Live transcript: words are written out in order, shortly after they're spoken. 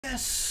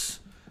Yes!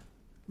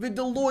 With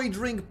the Lloyd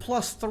ring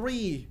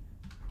 +3.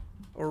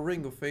 Or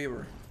ring of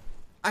favor.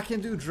 I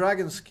can do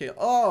dragon scale.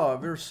 Oh,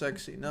 we're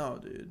sexy now,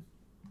 dude.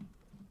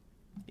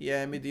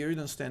 Yeah, MIDIR, you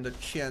don't stand a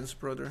chance,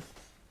 brother.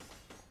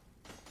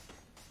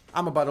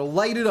 I'm about to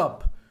light it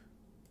up.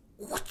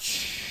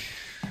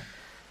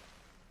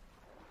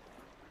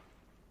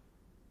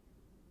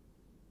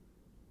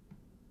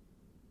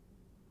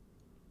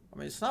 I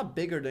mean, it's not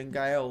bigger than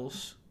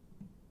Gael's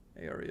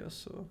area,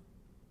 so...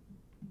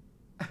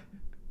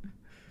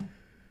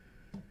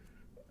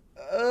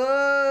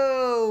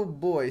 Oh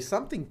boy,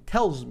 something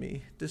tells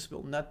me this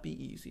will not be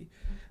easy.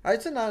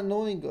 It's an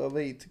annoying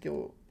way to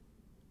go.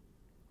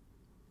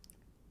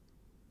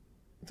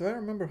 Do I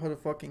remember how to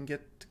fucking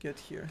get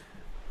here?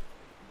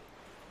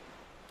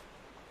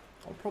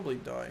 I'll probably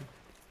die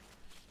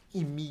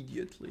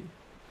immediately.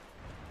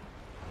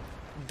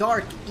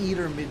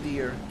 DARKEATER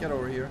MIDIR, get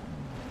over here.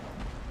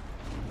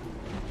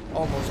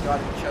 Almost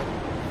got him shut.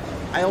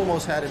 I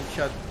almost had him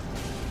shut.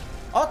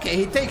 Okay,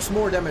 he takes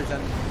more damage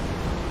than.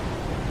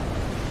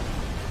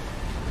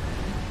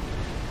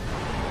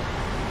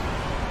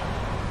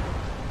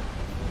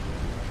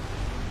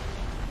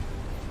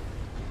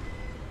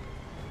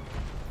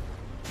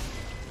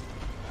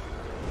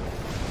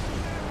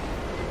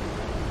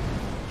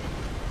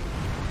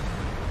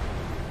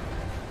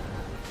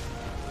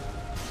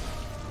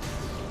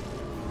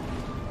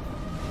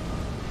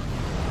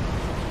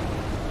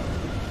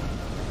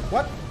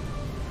 What?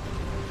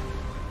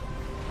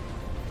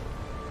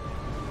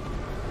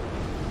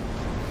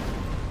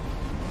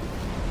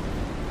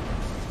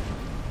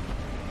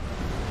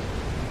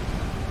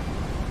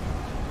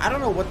 I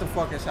don't know what the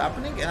fuck is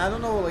happening, and I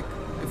don't know like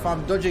if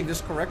I'm dodging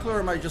this correctly or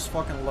am I just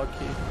fucking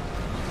lucky.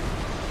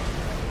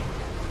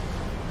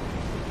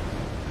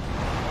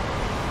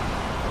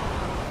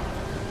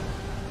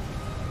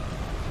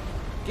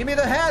 Give me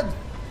the head!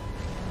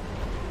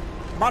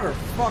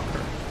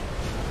 Motherfucker.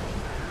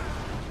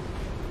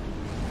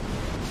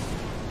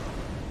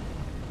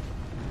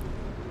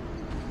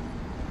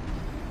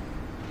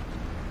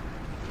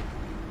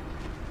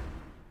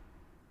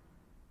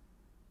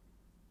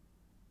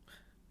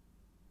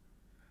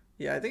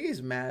 Yeah, I think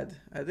he's mad.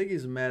 I think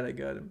he's mad I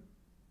got him.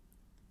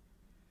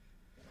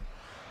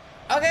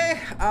 Okay,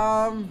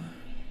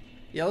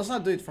 yeah, let's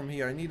not do it from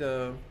here. I need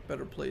a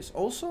better place.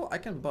 Also, I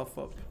can buff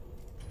up.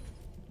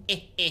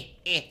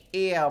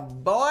 Yeah,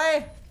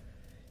 boy!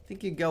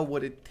 Think you got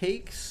what it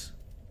takes.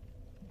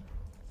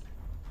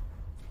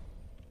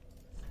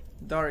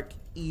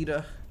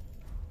 DARKEATER.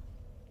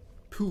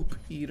 Poop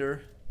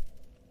eater.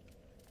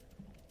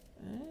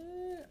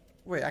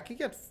 Wait, I can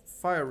get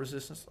fire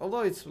resistance.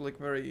 Although it's like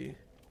very...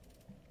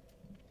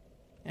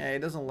 Yeah, it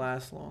doesn't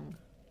last long.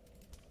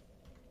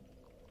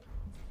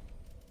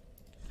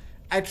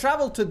 I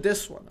traveled to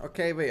this one.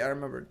 Okay, wait, I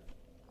remembered.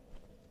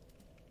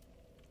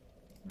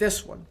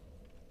 This one.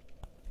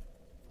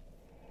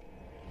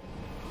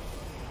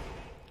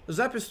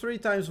 Zapp is 3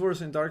 times worse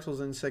in Dark Souls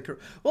than in Sekiro.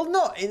 Well,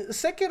 no, in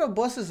Sekiro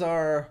bosses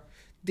are...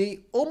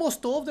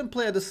 almost all of them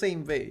play the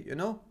same way, you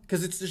know?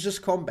 Because it's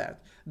just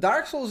combat.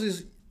 Dark Souls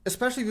is...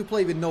 Especially if you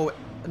play with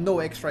no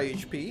extra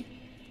HP.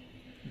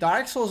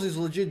 Dark Souls is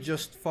legit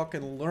just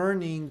fucking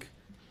learning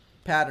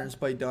patterns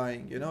by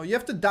dying, you know? You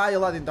have to die a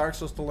lot in Dark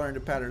Souls to learn the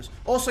patterns.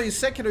 Also, in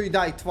Sekiro, you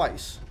die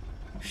twice.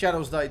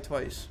 Shadows die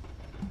twice.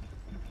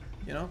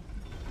 You know?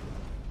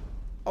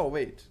 Oh,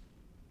 wait.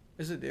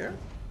 Is it there?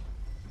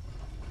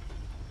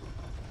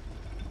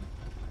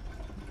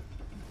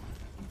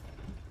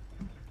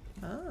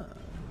 Ah.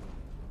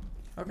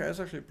 Okay, that's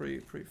actually pretty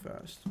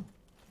fast.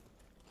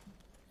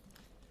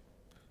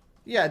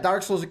 Yeah,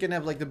 Dark Souls you can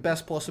have like the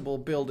best possible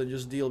build and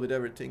just deal with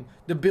everything.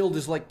 The build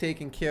is like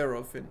taken care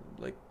of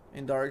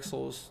in Dark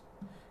Souls.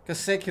 Because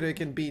Sekiro you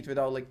can beat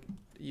without like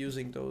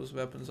using those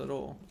weapons at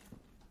all.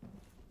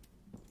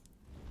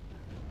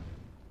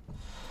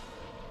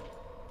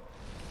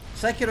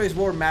 Sekiro is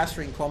more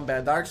mastering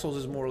combat. Dark Souls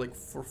is more like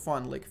for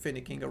fun, like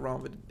finicking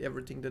around with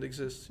everything that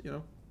exists, you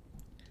know?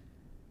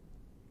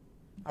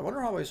 I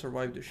wonder how I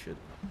survived this shit.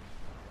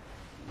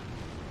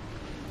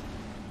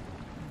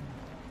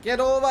 Get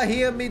over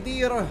here,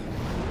 MIDIR!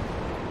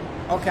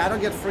 Okay, I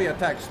don't get free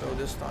attacks though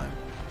this time.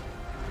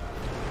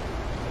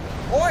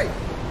 Oi!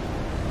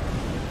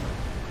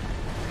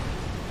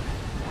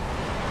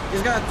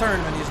 He's gonna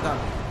turn when he's done,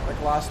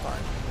 like last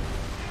time.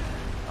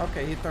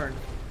 Okay, he turned.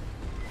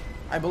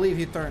 I believe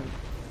he turned.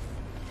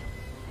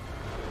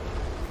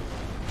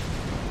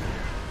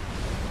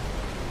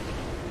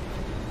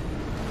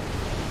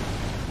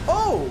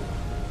 Oh!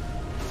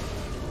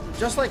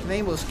 Just like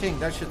Nameless King,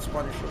 that shit's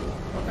punishable.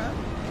 Okay.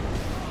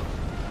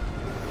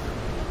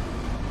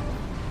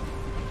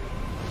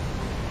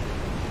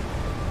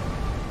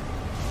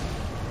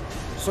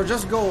 So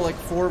just go like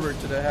forward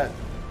to the head.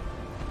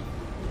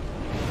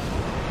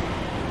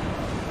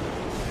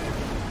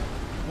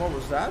 What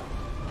was that?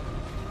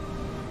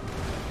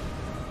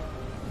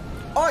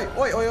 Oi,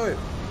 oi, oi, oi.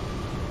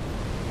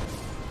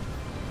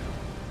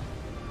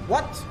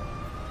 What?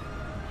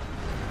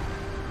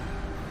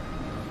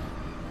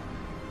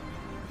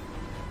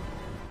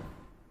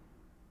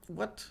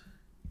 What?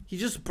 He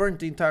just burnt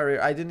the entire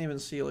area. I didn't even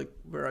see like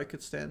where I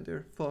could stand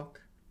there.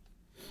 Fuck.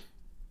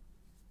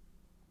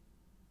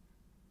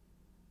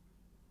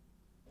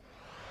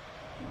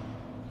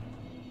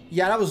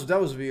 Yeah, that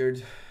was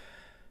weird.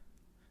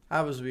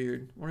 That was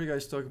weird. What are you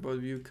guys talking about?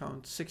 View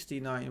count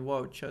 69.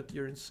 Wow, Chet,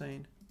 you're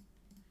insane.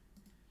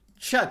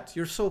 Chet,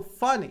 you're so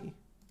funny.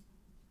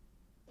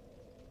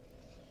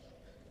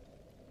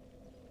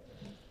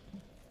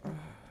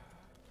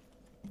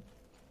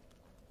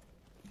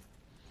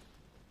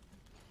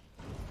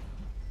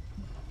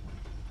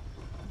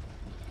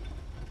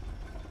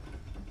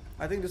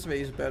 I think this way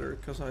is better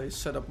because I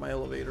set up my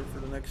elevator for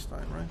the next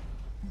time, right?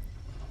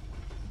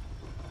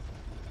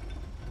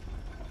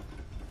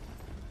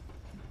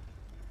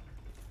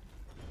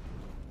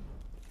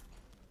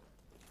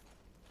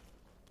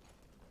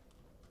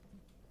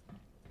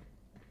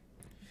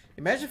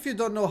 Imagine if you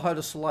don't know how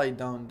to slide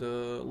down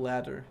the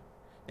ladder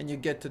and you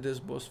get to this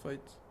boss fight.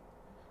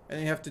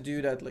 And you have to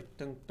do that like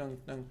dunk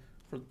dunk dunk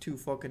for 2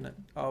 fucking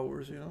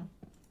hours, you know?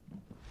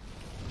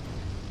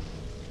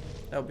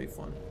 That would be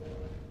fun.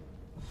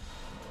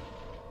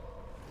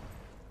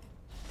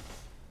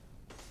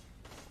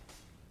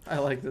 I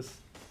like this.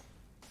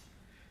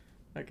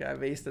 Okay, I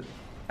wasted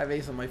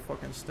my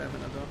fucking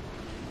stamina though.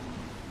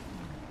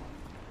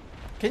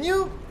 Can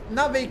you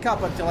not wake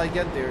up until I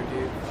get there,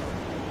 dude?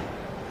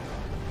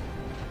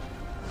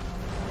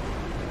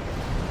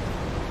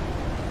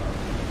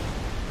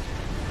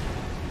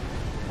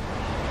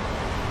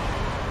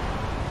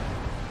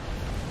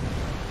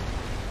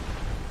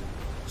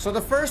 So the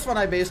first one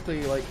I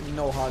basically like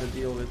know how to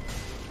deal with.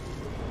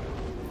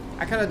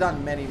 I could have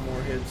done many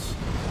more hits.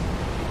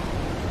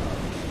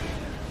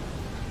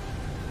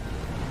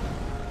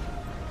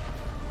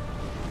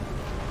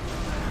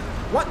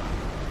 What?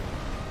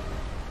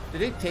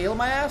 Did he tail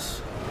my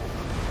ass?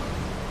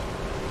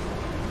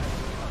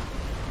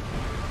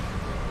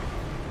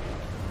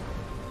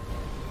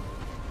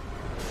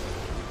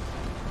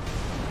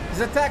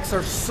 His attacks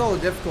are so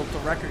difficult to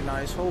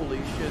recognize. Holy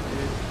shit,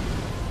 dude.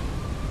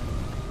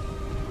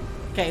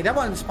 Okay, that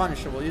one's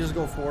punishable. You just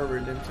go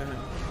forward into him.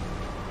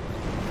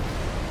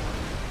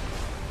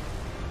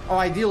 Oh,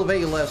 I deal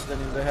way less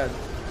than in the head.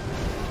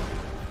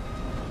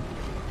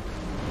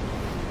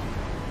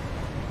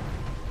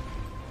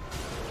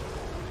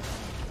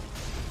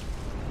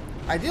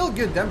 I deal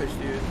good damage,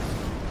 dude.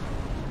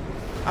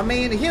 I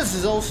mean, his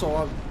is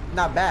also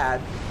not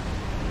bad.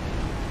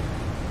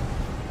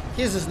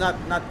 His is not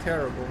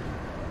terrible.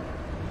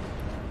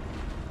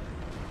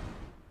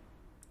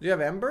 Do you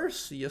have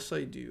embers? Yes,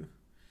 I do.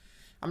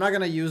 I'm not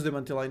gonna use them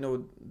until I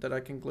know that I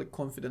can like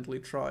confidently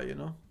try, you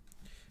know?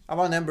 I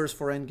want embers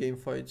for endgame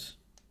fights.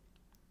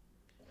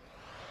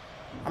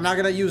 I'm not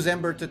gonna use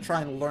ember to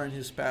try and learn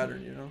his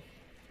pattern, you know?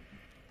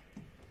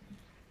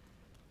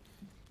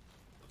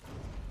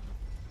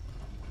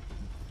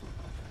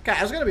 Okay,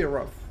 it's gonna be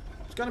rough.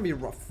 It's gonna be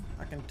rough.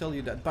 I can tell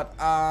you that. But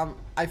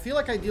I feel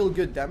like I deal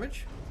good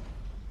damage.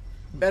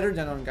 Better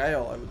than on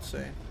Gael, I would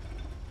say.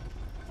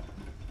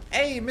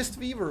 Hey, Mist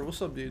Weaver,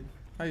 what's up, dude?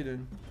 How you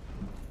doing?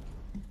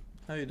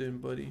 How you doing,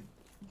 buddy?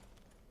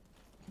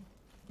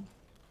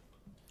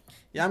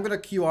 Yeah, I'm gonna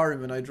QR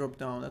him when I drop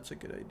down. That's a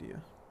good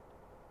idea.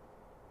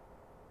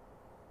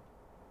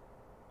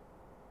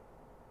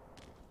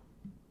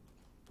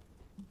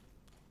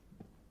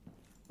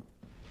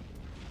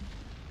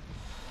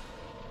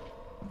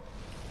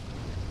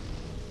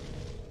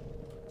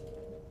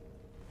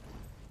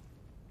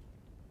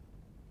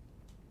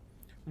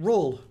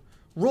 Roll.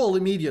 Roll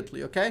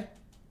immediately, okay?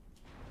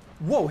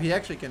 Whoa, he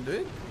actually can do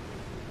it?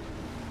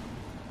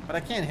 But I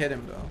can't hit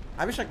him though.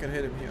 I wish I could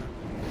hit him here.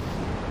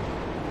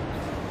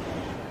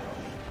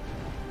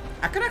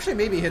 I could actually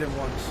maybe hit him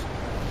once.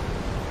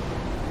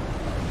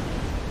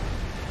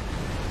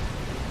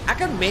 I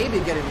could maybe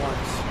get him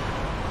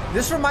once.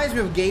 This reminds me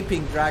of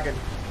Gaping Dragon.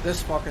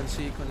 This fucking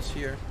sequence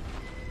here.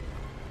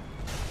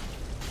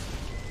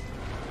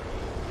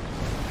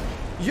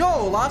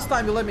 Yo, last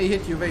time you let me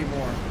hit you way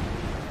more.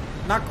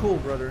 Not cool,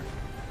 brother.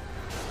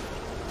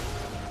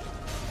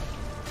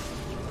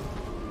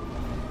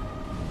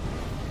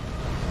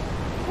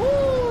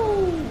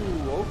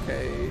 Woo!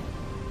 Okay.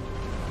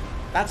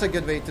 That's a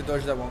good way to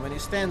dodge that one. When he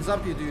stands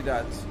up, you do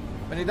that.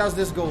 When he does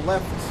this, go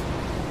left.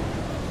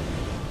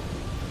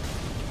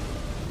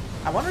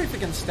 I wonder if he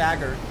can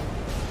stagger.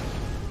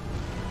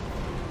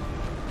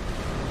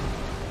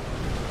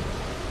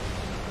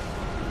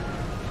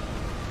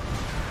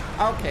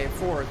 Okay,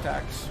 4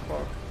 attacks.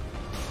 Fuck.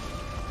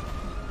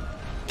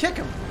 Kick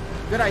him.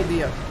 Good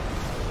idea.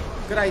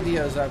 Good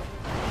idea, Azzapp.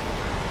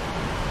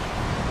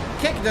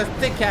 Kick the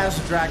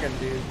thick-ass dragon,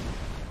 dude.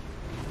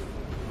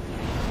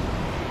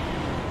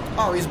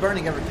 Oh, he's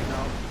burning everything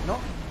now. No?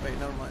 Wait,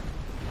 never mind.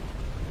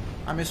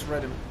 I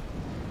misread him.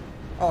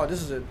 Oh,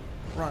 this is it.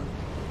 Run.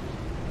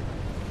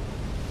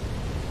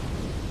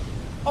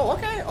 Oh,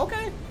 okay,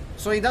 okay.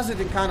 So he does it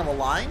in kind of a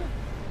line?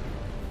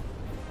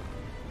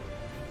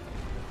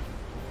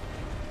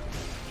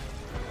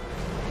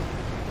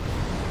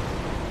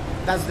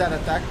 That's that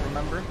attack,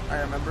 remember?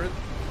 I remember it.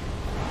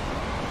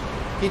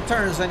 He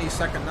turns any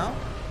second now.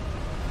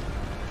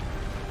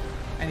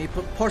 And he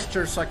put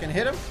posture so I can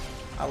hit him.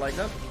 I like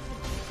that.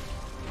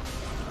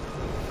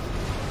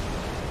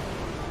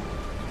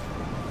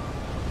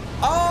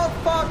 Oh,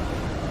 fuck!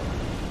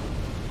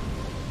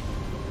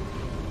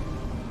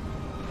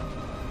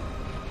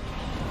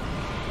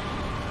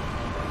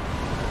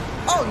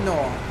 Oh, no.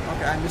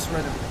 Okay, I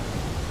misread him.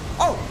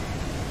 Oh!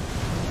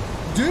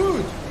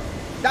 Dude!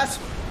 That's...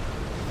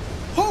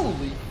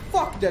 Holy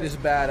fuck, that is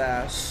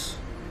badass.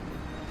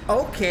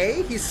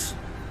 Okay, he's...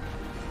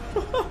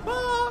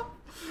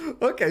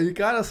 Okay, you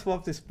kind of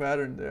swapped his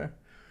pattern there.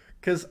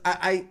 Because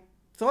I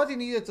thought he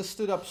needed to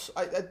stood up...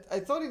 I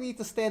thought he needed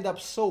to stand up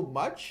so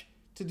much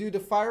to do the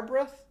fire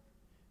breath.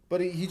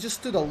 But he just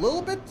stood a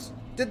little bit,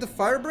 did the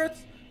fire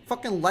breath,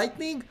 fucking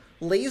lightning,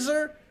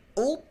 laser,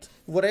 ult,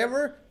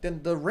 whatever,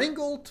 then the ring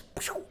ult.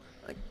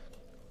 Like,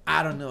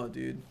 I don't know,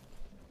 dude.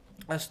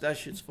 That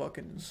shit's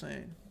fucking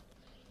insane.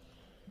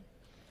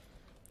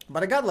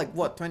 But I got like,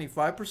 what,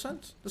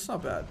 25%? That's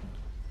not bad.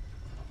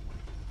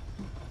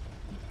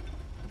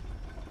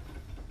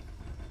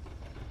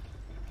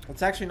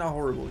 It's actually not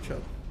horrible,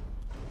 Chubb.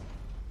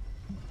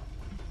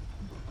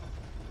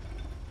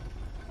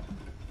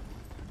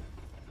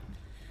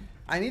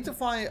 I need to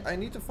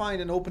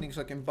find an opening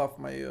so I can buff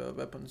my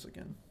weapons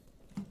again.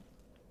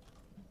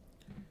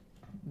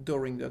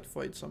 During that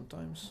fight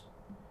sometimes.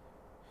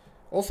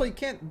 Also,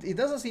 he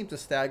doesn't seem to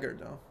stagger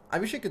though. I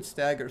wish I could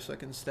stagger so I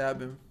can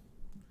stab him.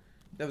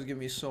 That would give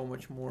me so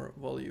much more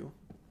value.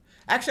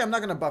 Actually, I'm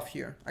not gonna buff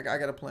here. I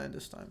got a plan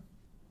this time.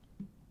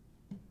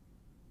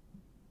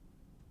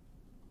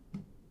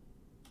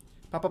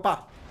 Pa pa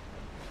pa.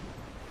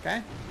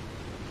 Okay.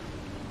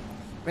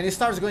 When he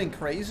starts going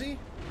crazy,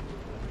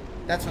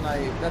 that's when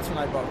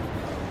I buff.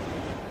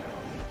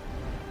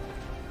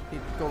 He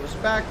goes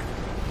back,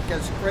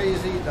 gets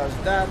crazy, does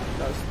that,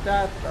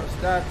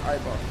 I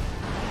buff.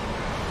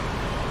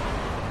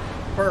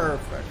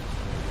 Perfect.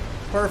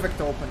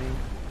 Perfect opening.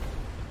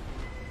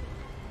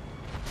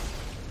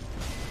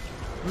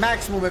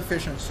 Maximum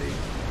efficiency.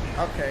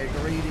 Okay,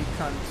 greedy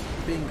cunt.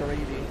 Being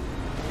greedy.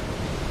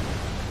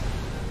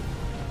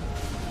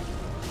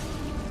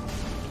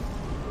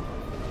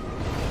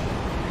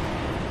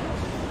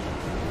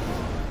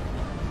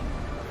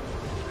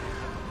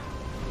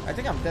 I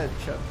think I'm dead,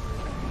 Chip.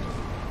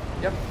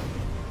 Yep.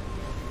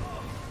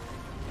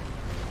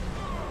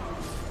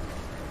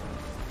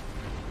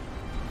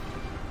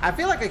 I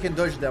feel like I can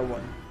dodge that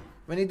one.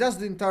 When he does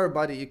the entire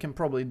body, you can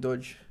probably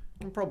dodge.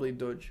 You can probably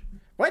dodge.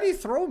 Why do you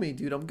throw me,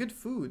 dude? I'm good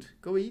food.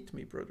 Go eat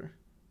me, brother.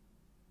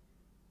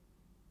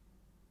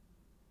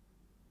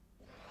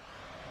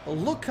 Oh,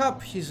 look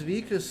up. His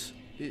weakness.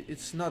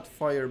 It's not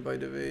fire, by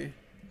the way.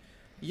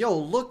 Yo,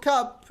 look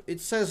up. It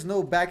says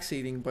no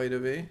backseating, by the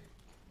way.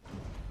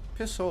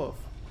 Piss off.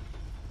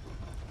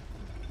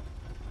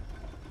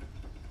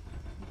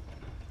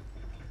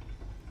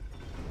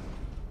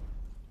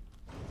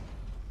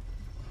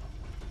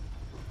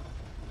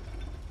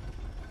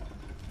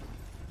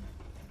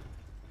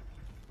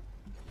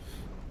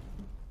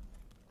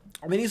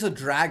 I mean, he's a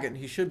dragon.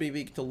 He should be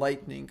weak to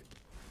lightning.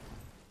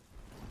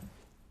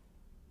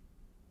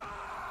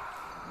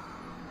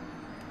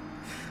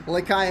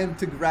 Like I am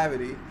to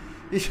gravity.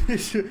 He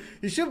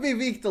should be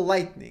weak to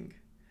lightning.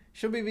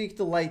 Should be weak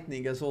to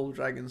lightning as all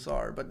dragons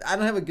are. But I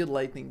don't have a good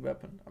lightning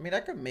weapon. I mean, I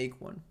could make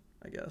one,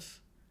 I guess.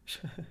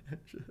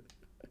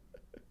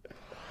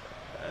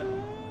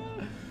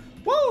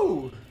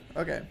 Whoa!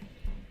 Okay.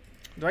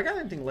 Do I got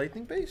anything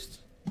lightning based?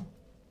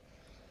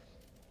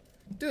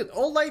 Dude,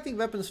 all lightning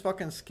weapons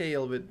fucking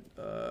scale with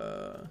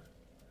the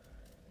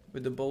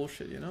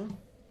bullshit, you know?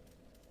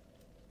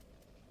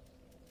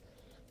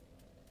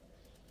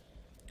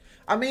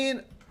 I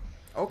mean,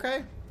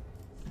 okay.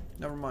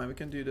 Never mind, we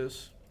can do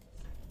this.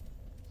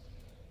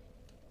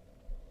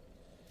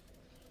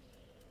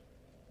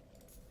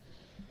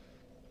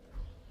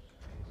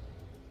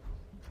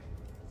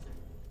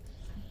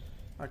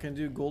 I can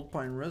do gold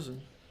pine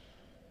resin.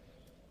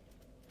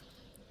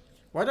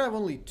 Why do I have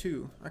only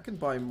 2? I can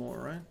buy more,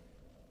 right?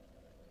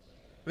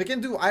 We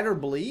can do either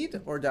bleed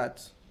or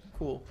that.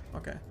 Cool.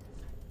 Okay.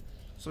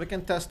 So we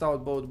can test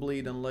out both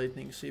bleed and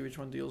lightning, see which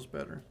one deals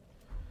better.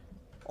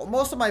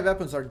 Most of my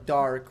weapons are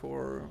dark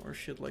or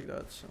shit like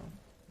that, so.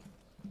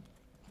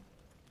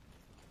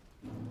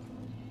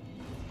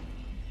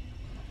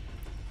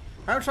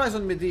 How many tries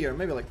on MIDIR?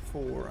 Maybe like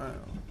 4, I don't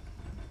know.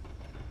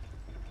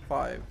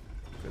 5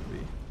 could be.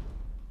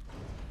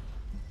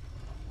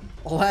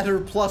 Ladder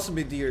plus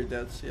MIDIR,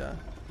 that's, yeah.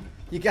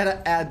 You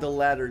gotta add the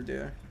ladder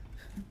there.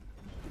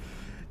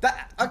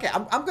 That, okay,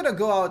 I'm gonna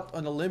go out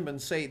on a limb and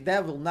say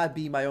that will not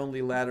be my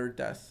only ladder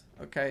death,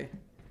 okay?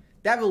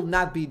 That will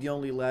not be the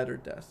only ladder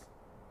death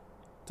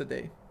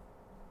today.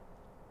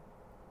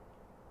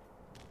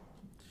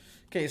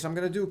 Okay, so I'm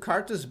gonna do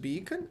Cartus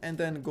Beacon and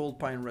then Gold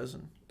Pine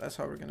Resin. That's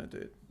how we're gonna do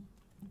it.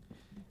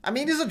 I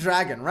mean, he's a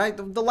dragon, right?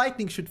 The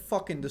lightning should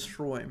fucking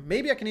destroy him.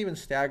 Maybe I can even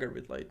stagger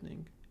with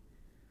lightning.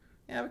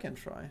 Yeah, we can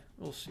try.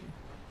 We'll see.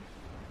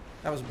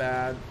 That was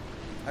bad.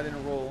 I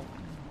didn't roll.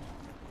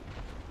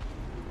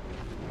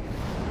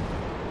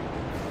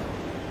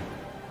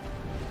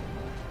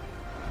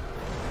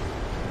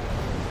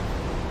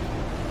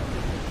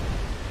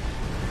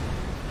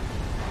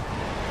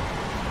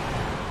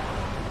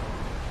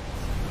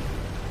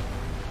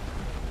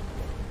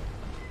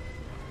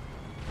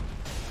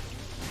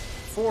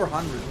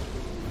 400.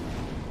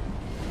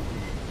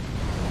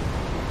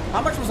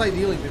 How much was I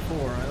dealing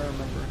before? I don't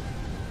remember.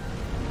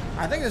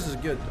 I think this is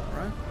good though,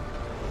 right?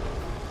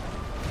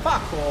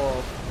 Fuck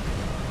off.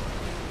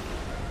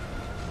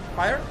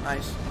 Fire?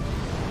 Nice.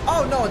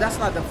 Oh no, that's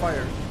not the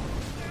fire.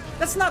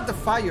 That's not the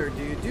fire,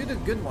 dude. Do the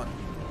good one.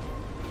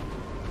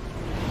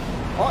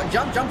 Oh,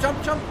 jump, jump,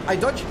 jump, jump. I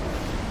dodge.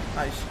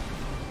 Nice.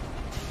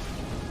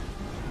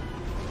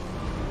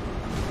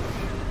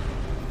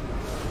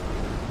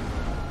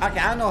 Okay,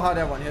 I don't know how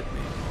that one hit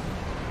me.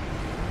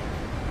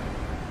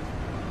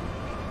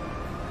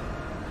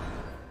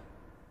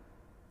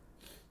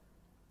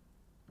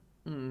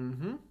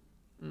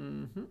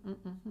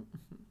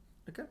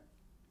 Okay.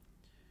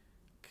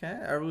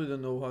 Okay, I really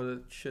don't know how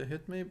that shit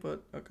hit me,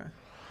 but okay.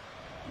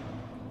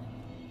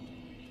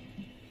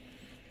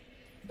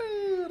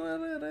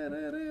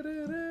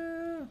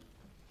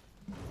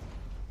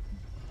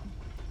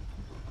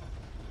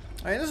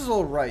 I mean, this is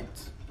all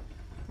right.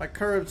 My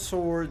curved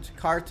sword,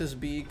 Cartus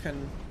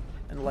beacon,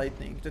 and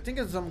lightning. The thing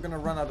is, I'm gonna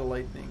run out of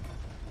lightning.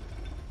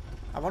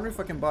 I wonder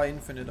if I can buy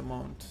infinite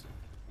amount.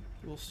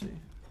 We'll see.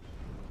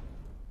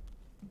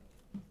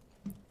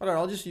 Alright,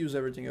 I'll just use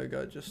everything I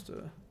got just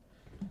to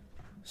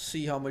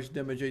see how much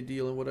damage I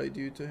deal and what I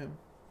do to him.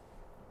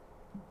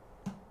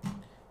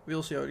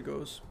 We'll see how it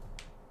goes.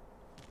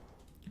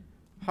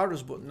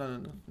 Hardest boss.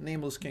 No.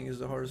 Nameless King is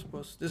the hardest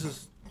boss. This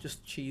is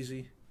just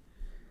cheesy.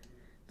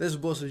 This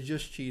boss is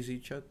just cheesy,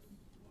 chat.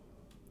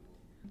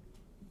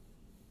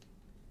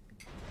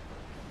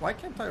 Why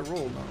can't I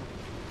roll now?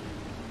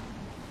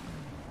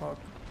 Fuck.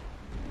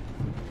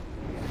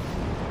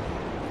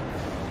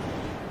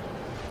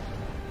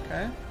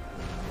 Okay.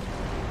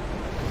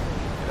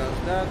 He does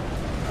that,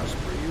 as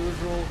per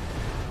usual.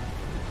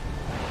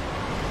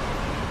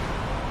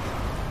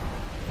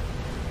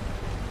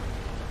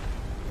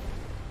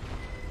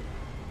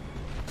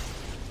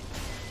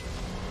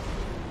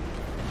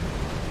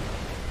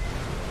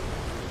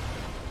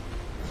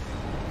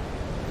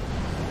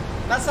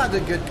 That's not the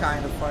good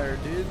kind of fire,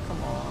 dude.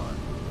 Come on.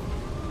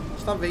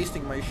 Stop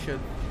wasting my shit.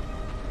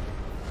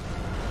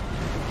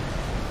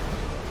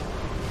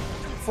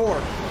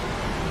 4.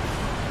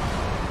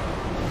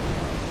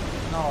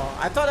 No,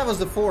 I thought that was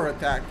the 4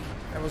 attack.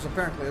 That was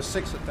apparently a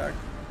 6 attack.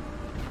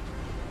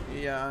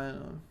 Yeah, I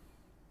know.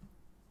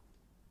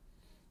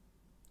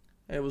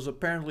 It was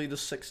apparently the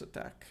 6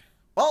 attack.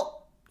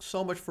 Well,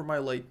 so much for my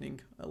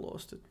lightning. I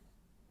lost it.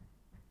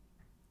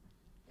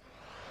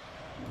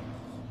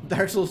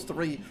 Dark Souls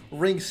 3,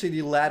 Ring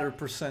City ladder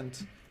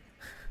percent.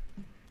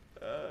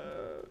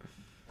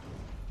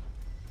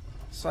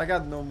 So I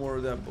got no more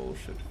of that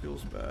bullshit.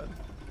 Feels bad.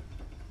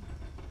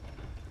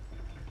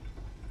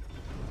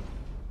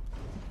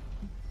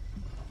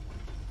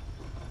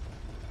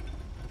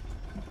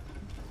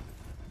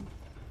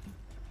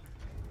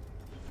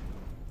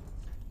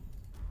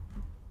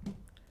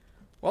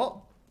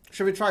 Well,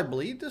 should we try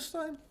bleed this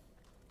time?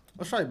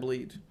 Let's try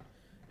bleed.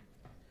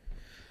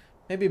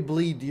 Maybe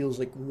bleed deals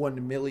like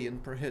 1 million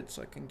per hit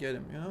so I can get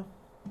him, you know?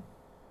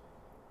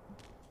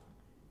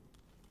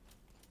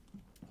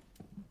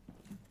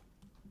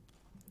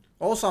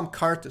 Also, I'm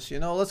Cartus, you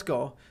know? Let's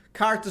go.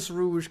 Cartus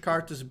Rouge,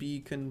 Cartus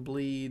Beacon,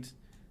 bleed.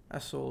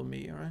 That's all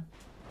me, alright?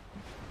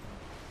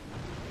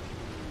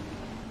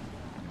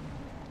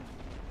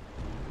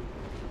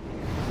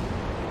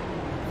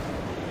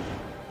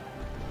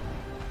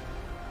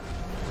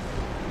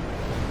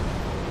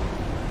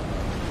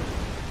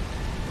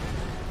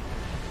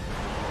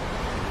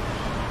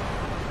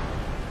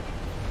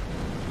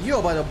 You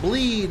about to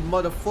bleed,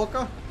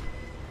 motherfucker.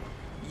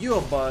 You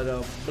about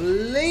to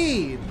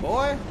bleed,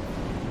 boy.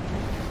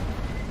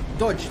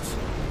 Dodged.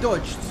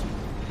 Dodged.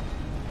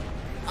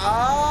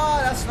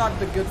 Ah, that's not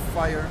the good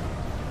fire.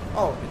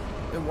 Oh,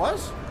 it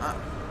was?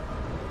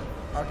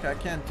 Okay, I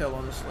can't tell,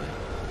 honestly.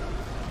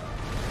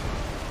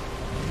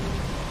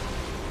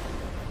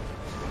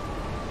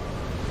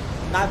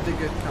 Not the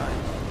good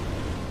kind.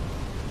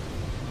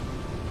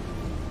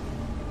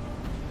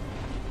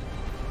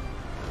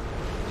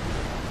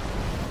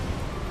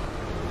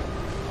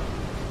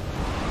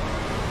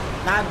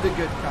 Not the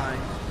good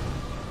kind.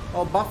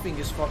 Oh, buffing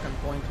is fucking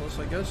pointless,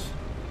 I guess.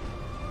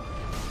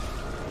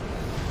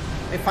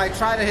 If I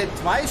try to hit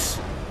twice,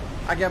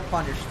 I get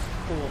punished.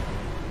 Cool.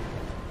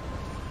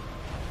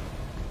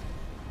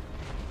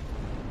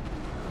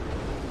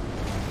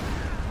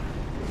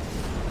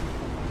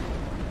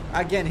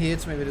 Again, he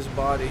hits me with his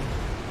body.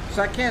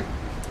 So I can't...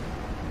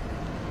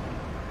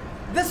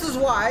 This is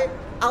why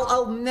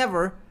I'll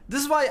never...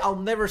 This is why I'll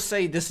never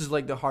say this is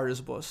like the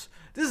hardest boss.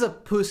 This is a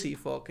pussy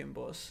fucking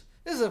boss.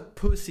 This is a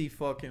pussy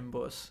fucking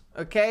boss,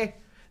 okay?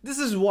 This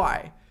is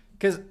why.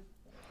 Because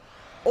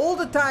all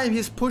the time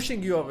he's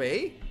pushing you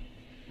away,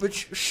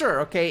 which, sure,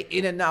 okay,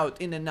 in and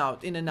out, in and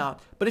out, in and out.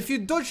 But if you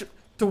dodge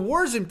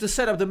towards him to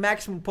set up the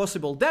maximum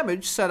possible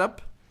damage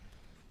setup,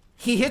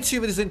 he hits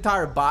you with his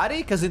entire body,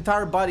 because his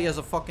entire body has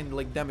a fucking,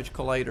 like, damage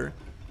collider.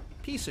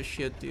 Piece of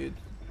shit, dude.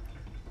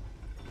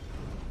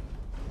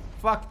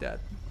 Fuck that.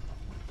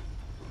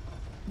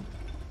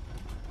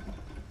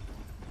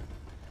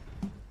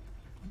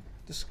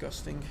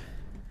 Disgusting.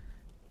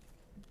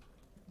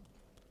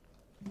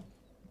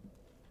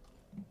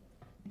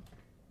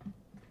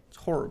 It's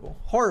horrible.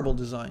 Horrible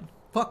design.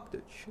 Fuck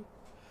that shit.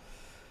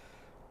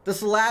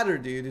 This ladder,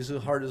 dude, is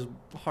a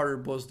harder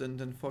boss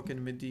than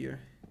fucking MIDIR.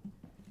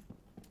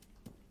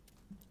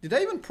 Did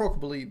I even proc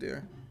bleed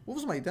there? What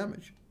was my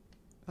damage?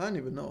 I don't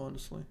even know,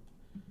 honestly.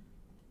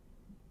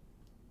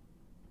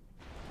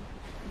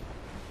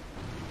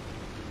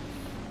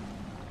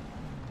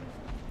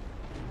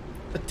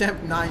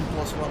 Attempt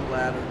 9+1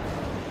 ladder.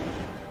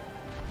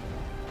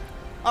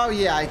 Oh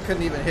yeah, I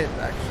couldn't even hit,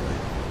 actually.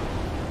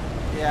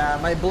 Yeah,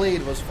 my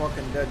bleed was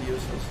fucking dead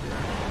useless there.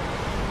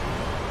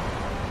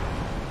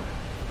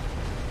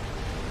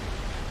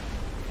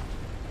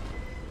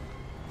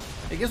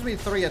 It gives me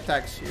 3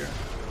 attacks here.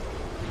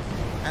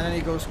 And then he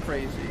goes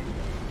crazy.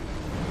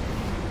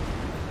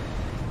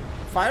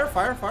 Fire,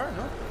 fire, fire,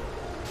 no?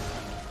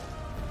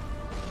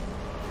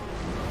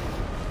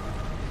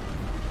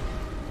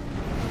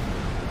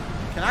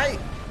 Can I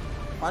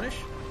punish?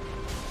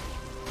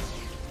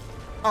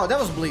 Oh, that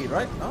was bleed,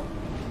 right? No?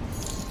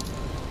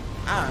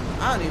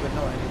 I don't even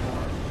know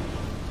anymore.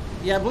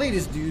 Yeah, bleed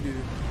is doo-doo.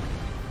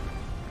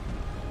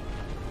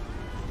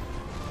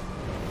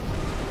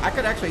 I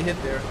could actually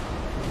hit there.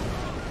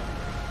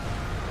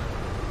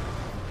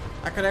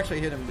 I could actually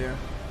hit him there.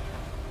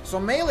 So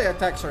melee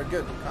attacks are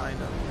good,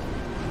 kinda.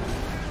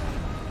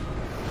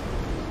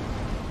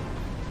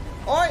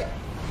 Oi!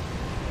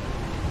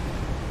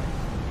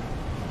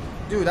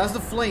 Dude, that's the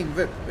flame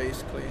whip,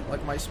 basically.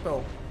 Like my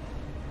spell.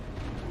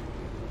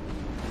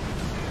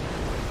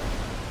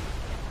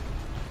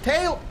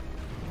 Tail!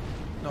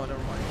 No,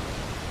 never mind.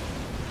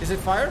 Is it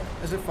fire?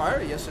 Is it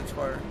fire? Yes, it's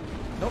fire.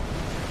 Nope.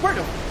 Where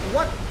the...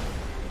 What?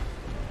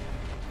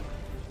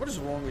 What is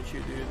wrong with you,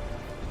 dude?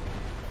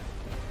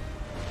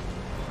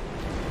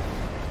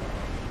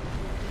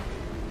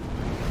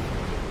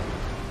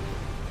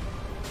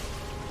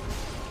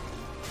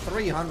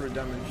 $300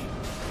 damage.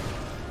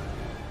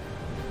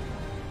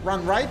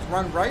 Run right,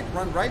 run right,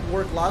 run right.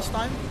 Worked last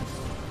time.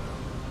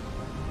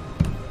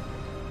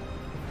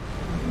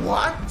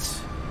 What?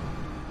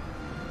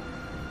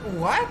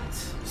 What?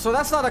 So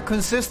that's not a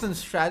consistent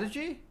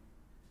strategy?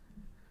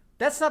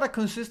 That's not a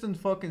consistent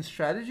fucking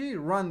strategy?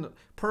 Run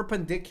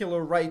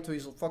perpendicular right to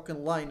his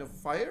fucking line of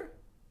fire?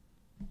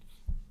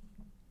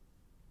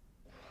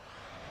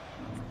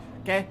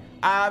 Okay,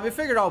 we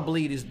figured out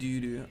bleed is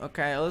doo-doo.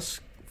 Okay, let's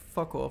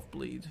fuck off,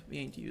 bleed. We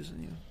ain't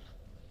using you.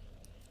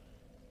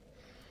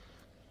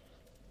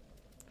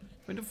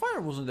 I mean, the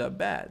fire wasn't that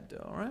bad,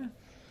 though, right?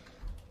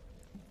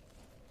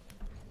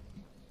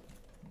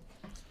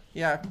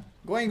 Yeah,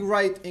 going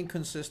right,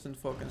 inconsistent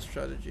fucking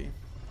strategy.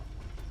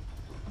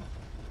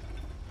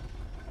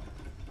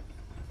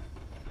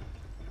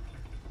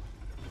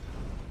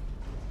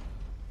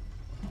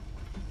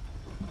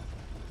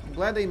 I'm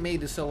glad they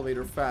made this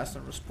elevator fast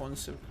and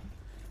responsive.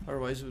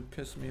 Otherwise it would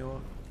piss me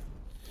off.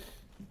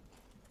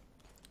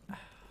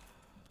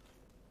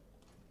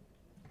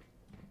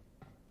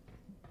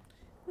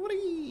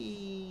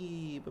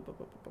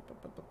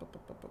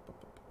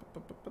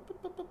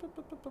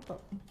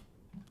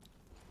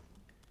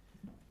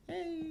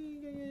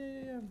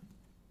 Hey,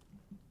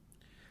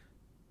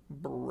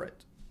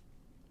 Brett.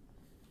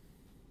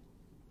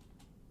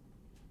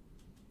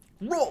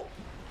 Roll!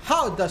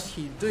 How does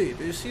he do it?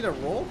 Do you see the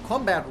roll?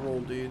 Combat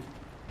roll, dude.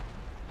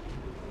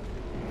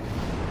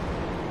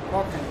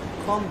 Fucking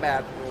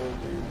combat roll,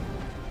 dude.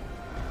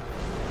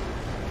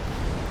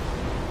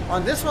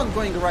 On this one,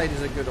 going right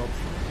is a good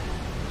option.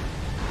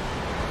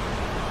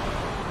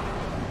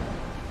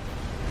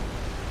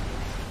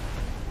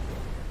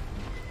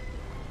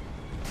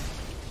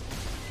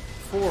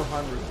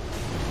 $400.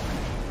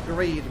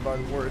 Great, but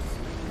worth.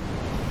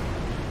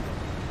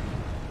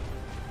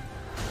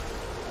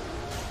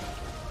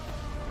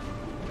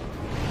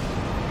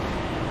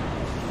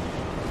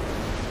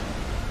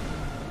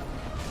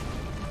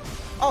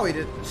 Oh,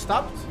 it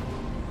stopped?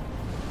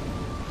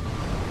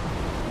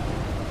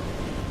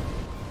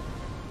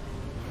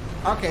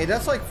 Okay,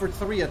 that's like for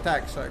 3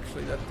 attacks,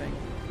 actually, that thing.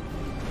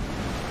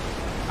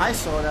 I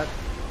saw that.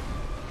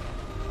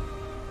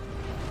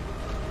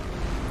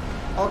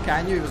 Okay,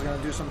 I knew he was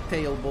gonna do some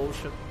tail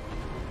bullshit.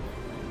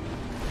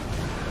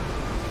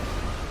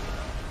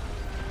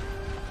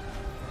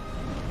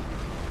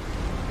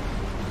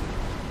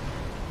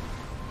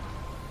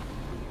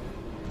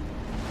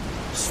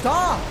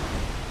 Stop!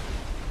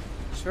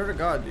 Swear to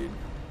God, dude.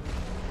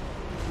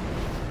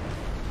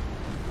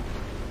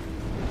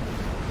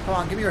 Come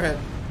on, give me your head.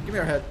 Give me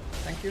your head.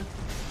 Thank you.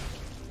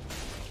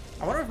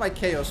 I wonder if my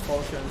Chaos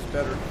Falchion is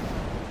better.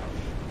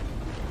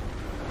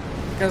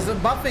 Because the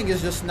buffing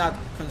is just not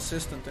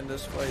consistent in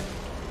this fight.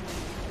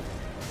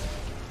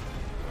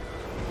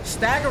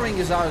 Staggering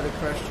is out of the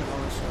question,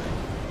 honestly.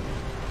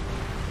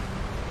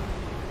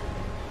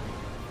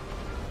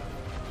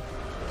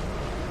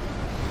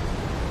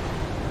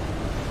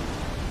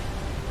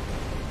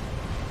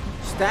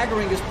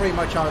 Staggering is pretty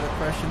much out of the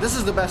question. This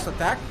is the best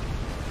attack.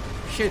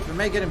 Shit, we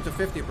may get him to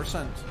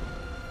 50%.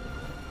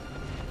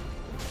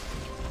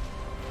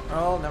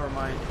 Oh, never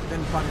mind.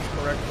 Didn't punish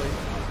correctly.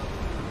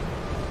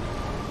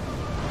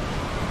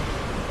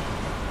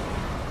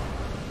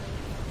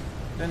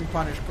 Didn't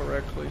punish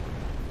correctly.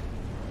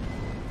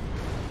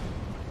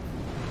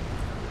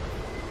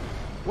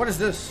 What is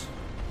this?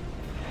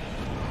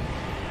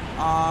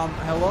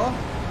 Hello?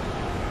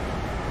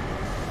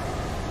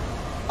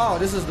 Oh,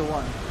 this is the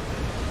one.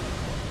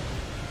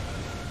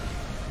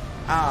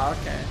 Ah,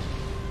 okay.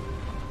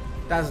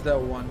 That's the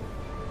one.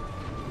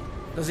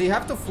 Does he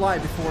have to fly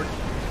before...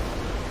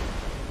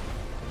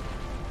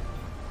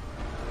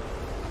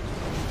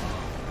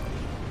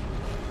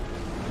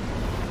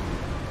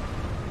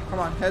 Come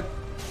on, head.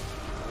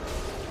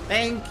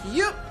 Thank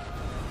you!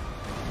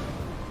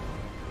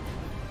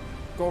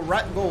 Go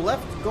right, go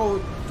left,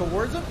 go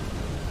towards it.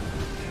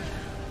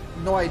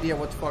 No idea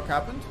what the fuck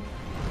happened.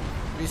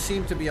 We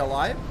seem to be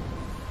alive.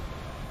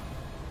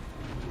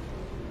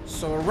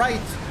 So right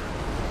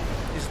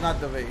is not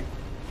the way.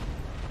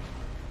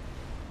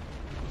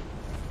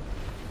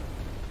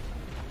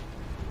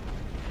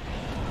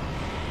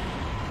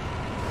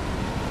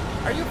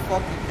 Are you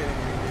fucking kidding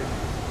me, dude?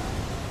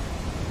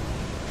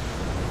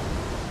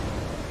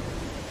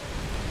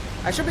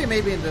 I should be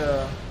maybe in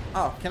the...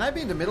 Oh, can I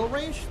be in the middle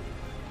range?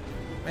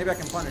 Maybe I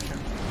can punish him.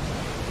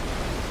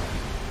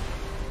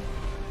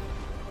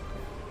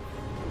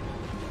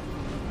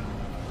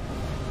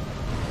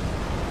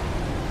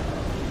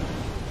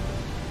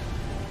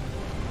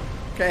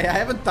 Okay, I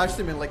haven't touched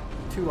him in like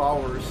 2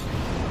 hours.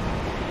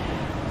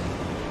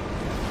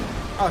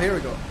 Oh, here we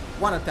go.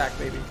 One attack,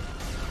 baby.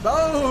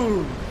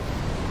 Boom!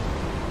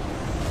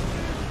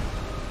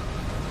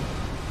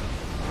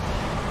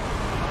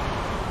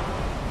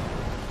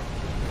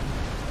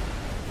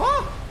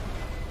 Oh!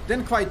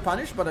 Didn't quite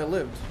punish, but I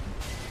lived.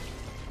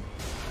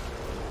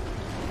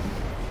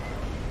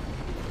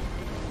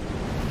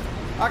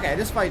 Okay,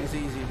 this fight is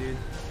easy, dude.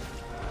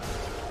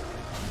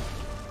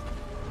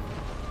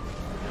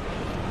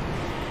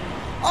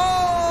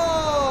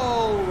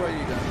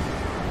 Alrighty then.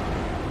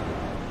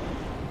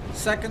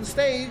 Second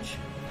stage.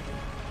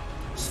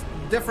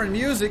 Different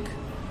music.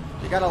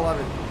 You gotta love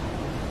it.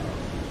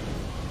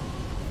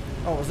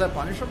 Oh, was that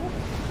punishable?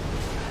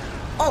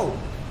 Oh!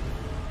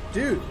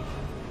 Dude!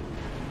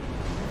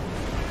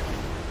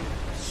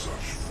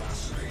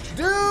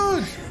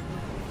 Dude!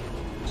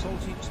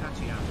 Salty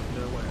tatty out of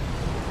nowhere.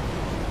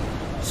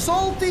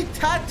 Salty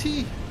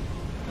tatty!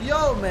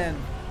 Yo, man.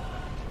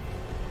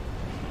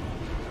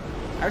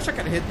 I wish I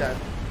could hit that.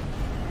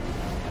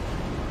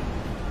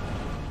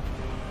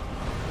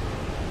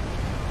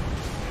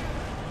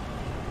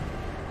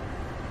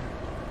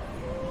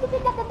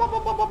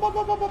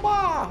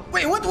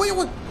 Wait, what? Wait,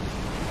 what?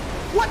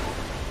 What?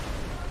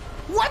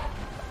 What?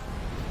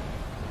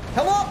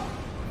 Hello?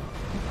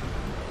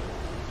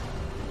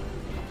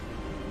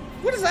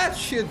 What is that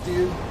shit,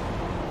 dude?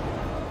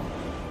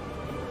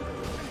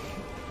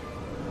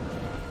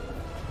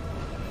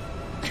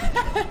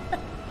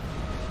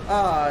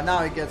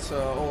 Now it gets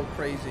all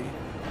crazy.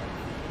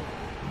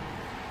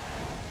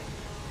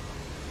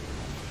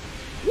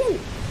 Woo!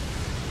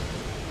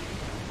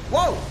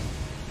 Whoa!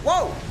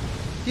 Whoa!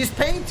 He's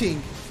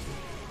painting!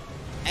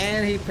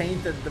 And he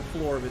painted the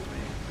floor with me.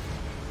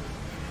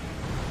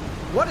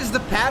 What is the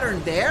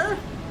pattern there?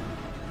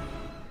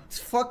 It's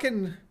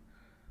fucking...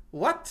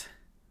 What?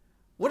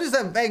 What is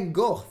that Van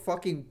Gogh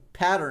fucking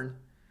pattern?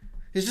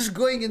 He's just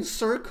going in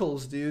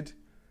circles, dude.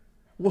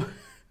 What?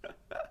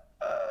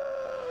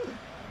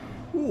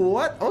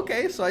 What?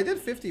 Okay, so I did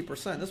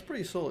 50%. That's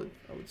pretty solid,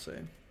 I would say.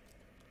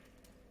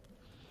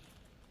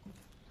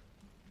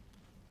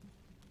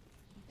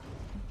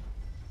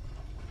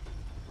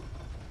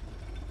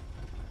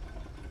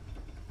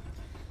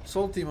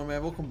 Soul Team, my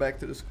man, welcome back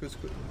to this quiz.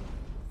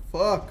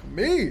 Fuck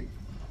me!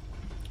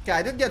 Okay,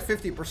 I did get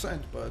 50%,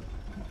 but...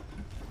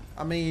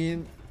 I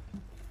mean...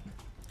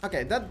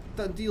 Okay,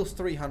 that deals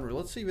 300.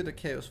 Let's see with the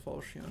Chaos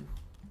Falchion.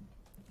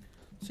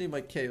 See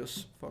my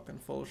Chaos fucking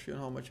Falchion,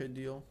 how much I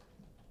deal.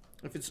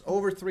 If it's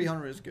over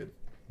 300, it's good.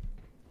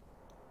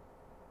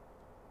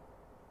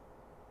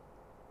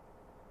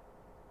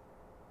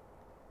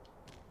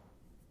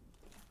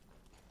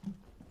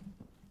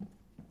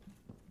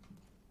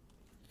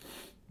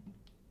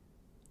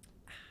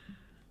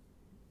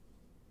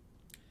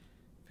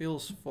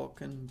 Feels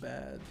fucking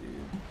bad,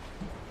 dude.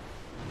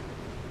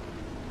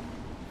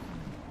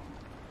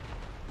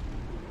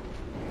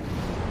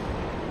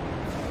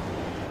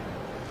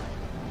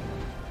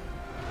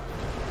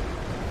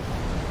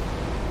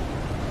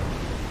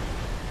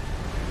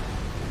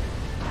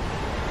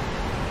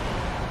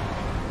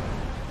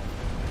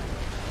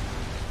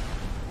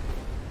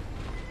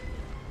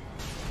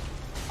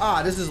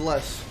 Ah, this is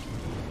less.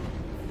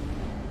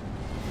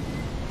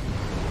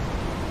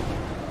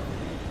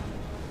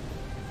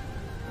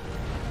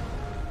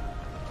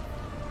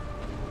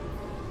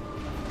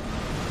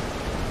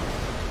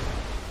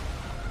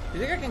 You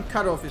think I can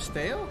cut off his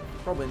tail?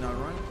 Probably not,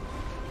 right?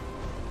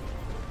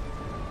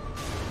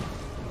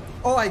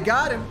 Oh, I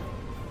got him.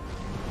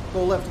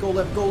 Go left, go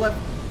left, go left.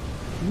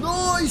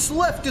 Nice!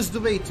 Left is the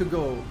way to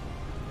go.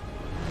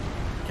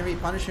 Can we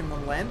punish him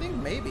on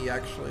landing? Maybe,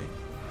 actually.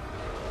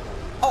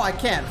 Oh, I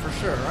can, for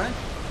sure, right?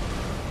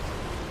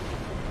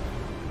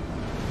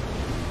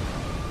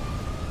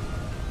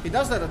 He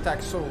does that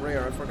attack so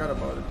rare, I forgot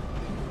about it.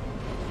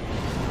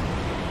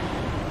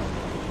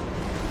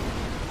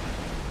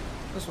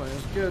 This one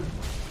is good.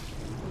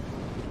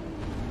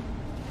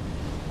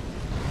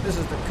 This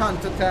is the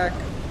cunt attack.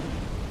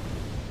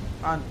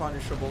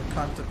 Unpunishable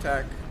cunt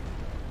attack.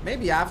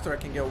 Maybe after I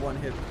can get one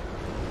hit.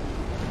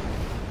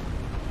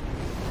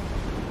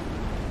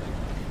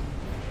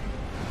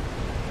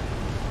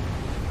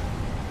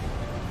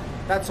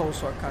 That's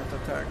also a cunt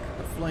attack.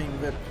 The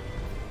flame whip.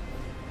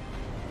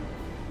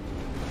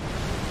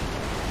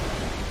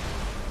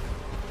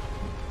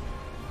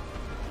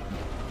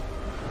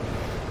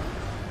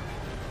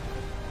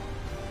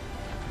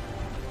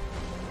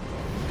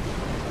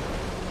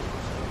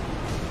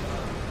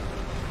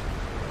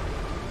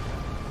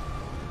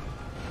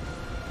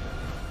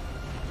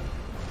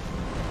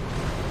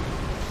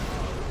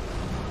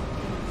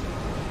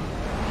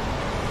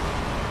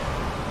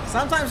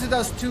 Sometimes it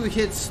does 2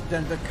 hits,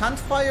 then the cunt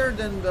fire,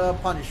 then the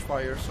punish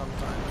fire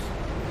sometimes.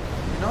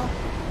 You know?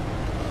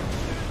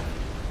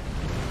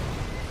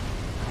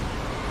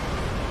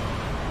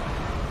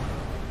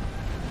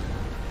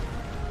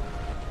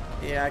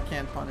 Yeah, I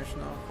can't punish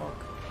now,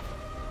 fuck.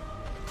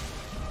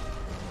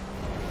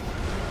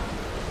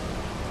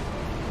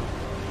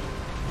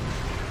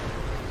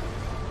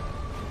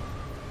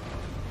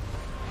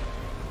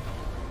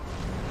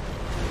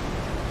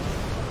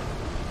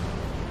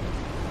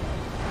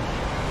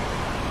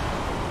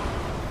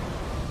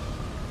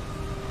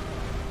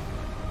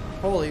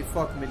 Holy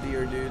fuck,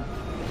 MIDIR, dude.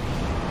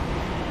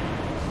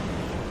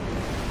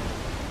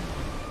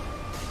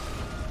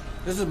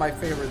 This is my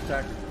favorite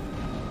attack.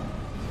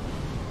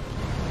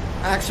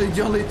 Actually,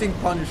 the only thing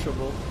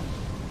punishable.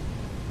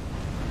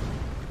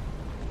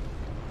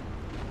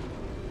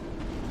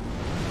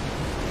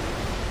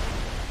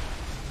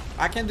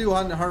 I can do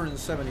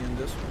 170 in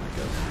this one, I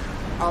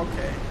guess.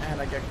 Okay,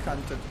 and I get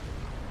cunted.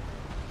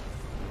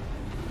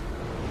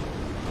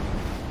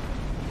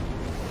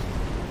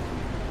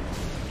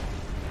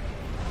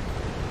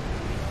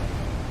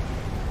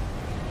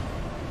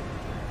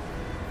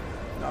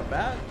 Not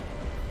bad.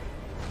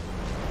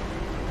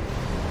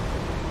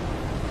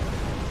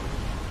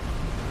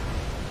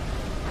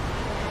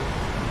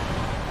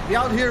 Be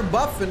out here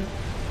buffing.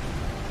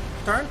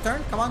 Turn,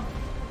 turn, come on.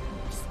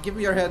 Just give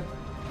me your head.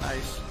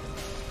 Nice.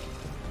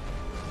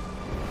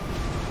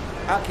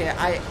 Okay,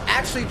 I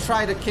actually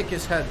tried to kick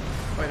his head,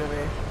 by the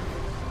way.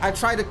 I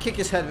tried to kick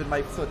his head with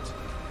my foot.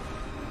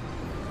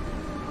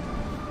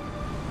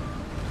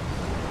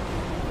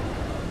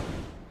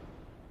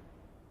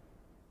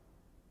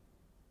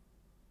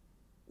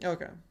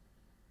 Okay.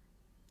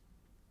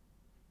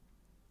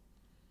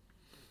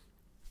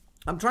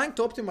 I'm trying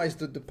to optimize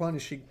the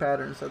punishing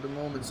patterns at the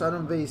moment, so I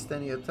don't waste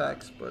any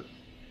attacks, but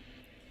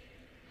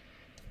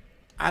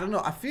I don't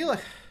know. I feel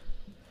like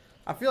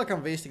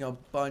I'm wasting a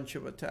bunch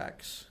of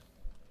attacks.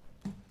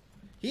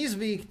 He's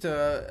weak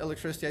to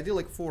electricity. I did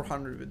like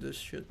 400 with this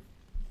shit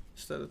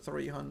instead of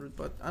 300,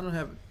 but I don't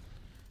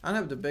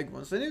have the big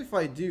ones. And if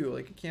I do,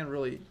 like,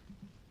 I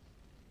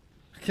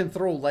can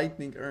throw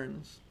lightning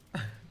urns.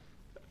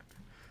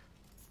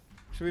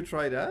 Should we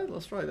try that?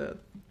 Let's try that.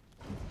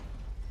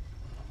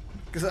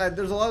 Because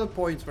there's a lot of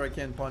points where I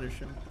can't punish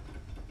him.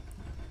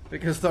 They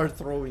can start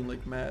throwing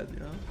like mad, you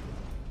know?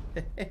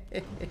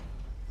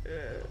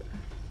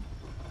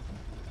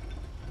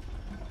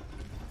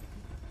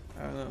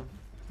 I don't know.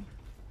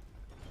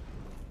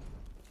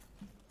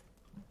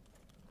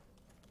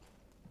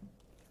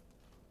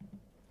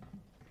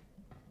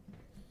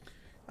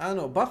 I don't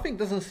know, buffing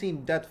doesn't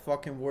seem that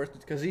fucking worth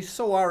it because he's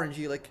so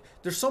RNG. Like,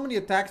 there's so many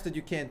attacks that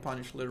you can't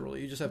punish literally.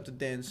 You just have to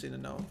dance in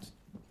and out.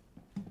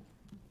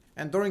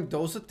 And during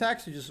those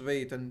attacks, you just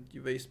wait and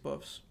you waste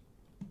buffs.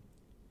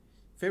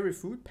 Favorite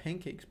food?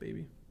 Pancakes,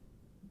 baby.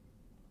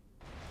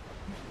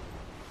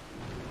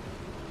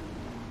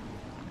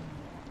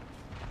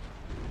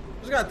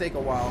 It's gonna take a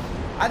while.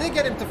 I did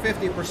get him to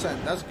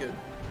 50%. That's good.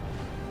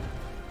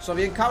 So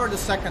we can cover the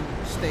second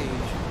stage.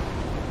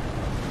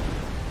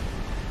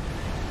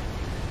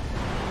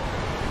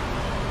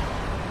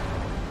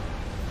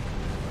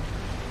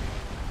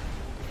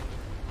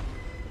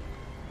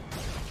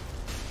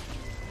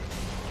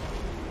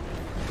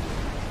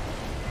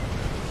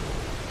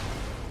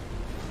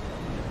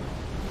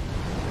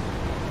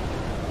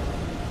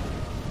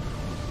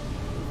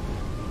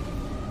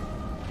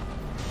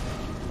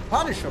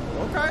 Punishable,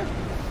 okay.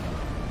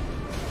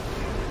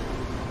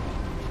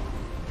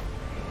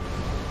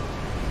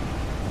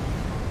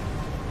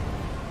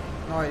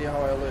 No idea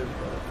how I live,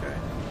 but okay.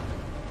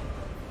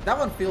 That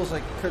one feels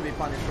like it could be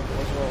punishable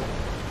as well.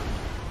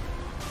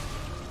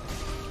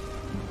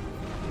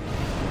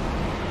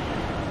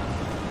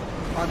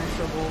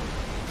 Punishable.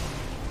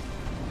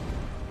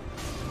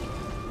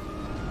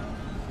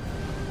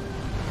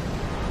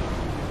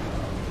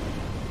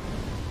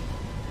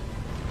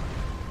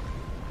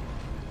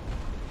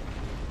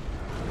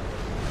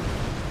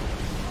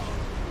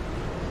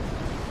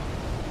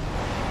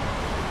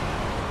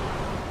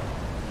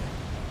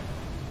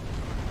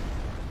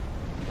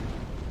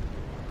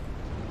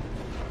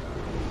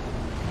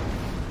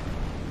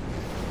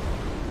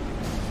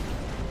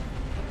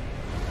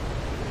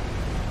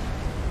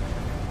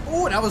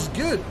 Oh, that was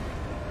good.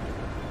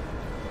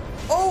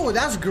 Oh,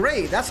 that's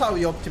great. That's how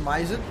you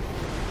optimize it.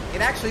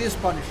 It actually is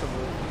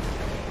punishable.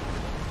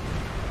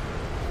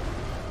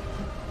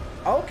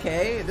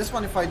 Okay, this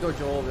one if I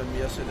dodge all of them,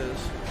 yes it is.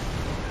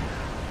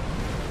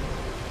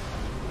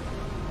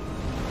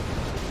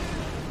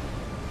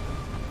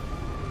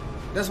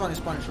 This one is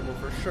punishable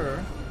for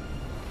sure.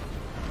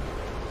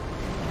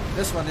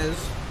 This one is.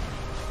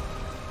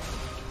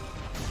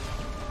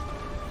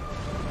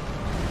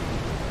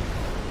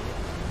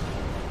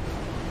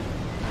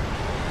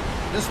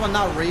 This one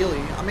not really.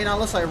 I mean,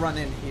 unless I run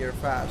in here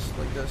fast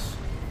like this.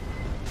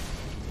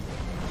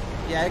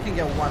 Yeah, I can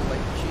get one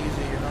like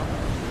cheesy, you know.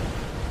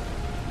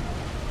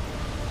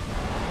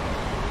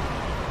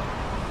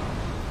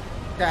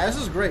 Yeah, this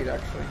is great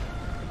actually.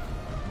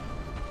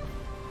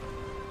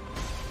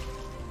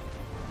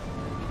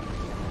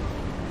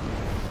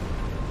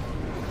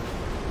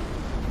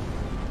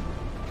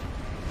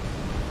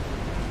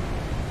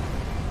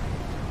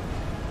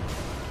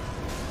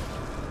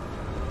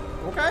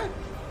 Okay.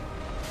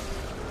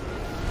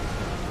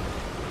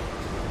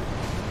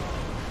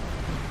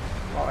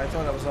 Oh, I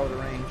thought I was out of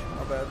range.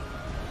 My bad.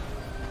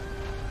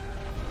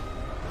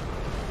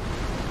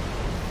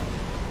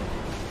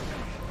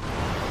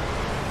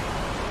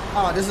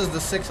 Oh, this is the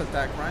 6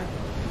 attack, right?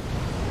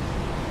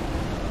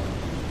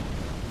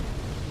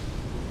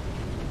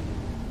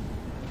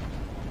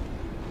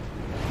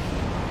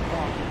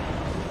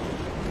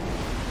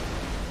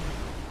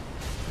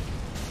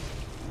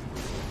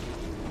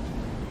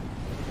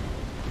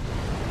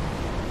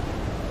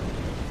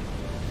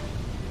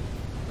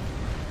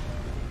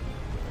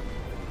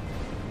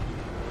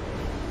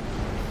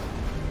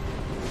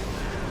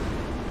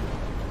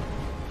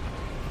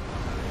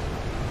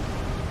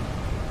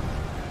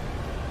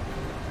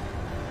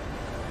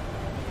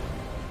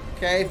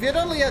 Okay, if you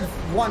only had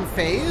one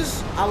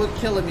phase, I would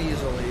kill him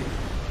easily.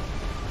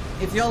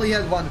 If you only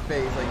had one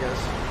phase, I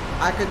guess.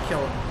 I could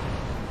kill him.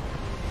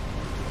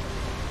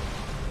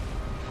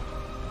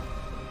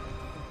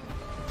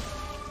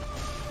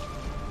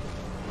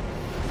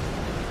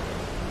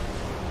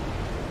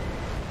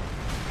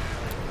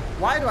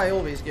 Why do I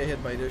always get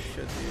hit by this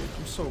shit, dude?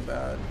 I'm so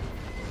bad.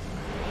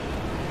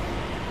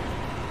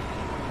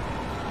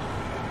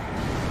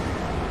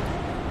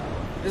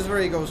 This is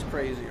where he goes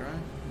crazy, right?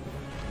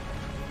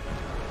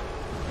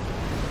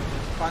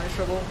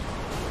 Punishable.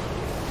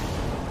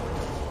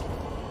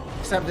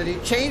 Except that he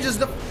changes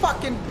the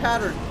fucking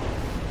pattern.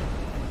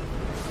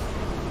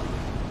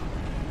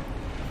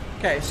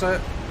 Okay, so...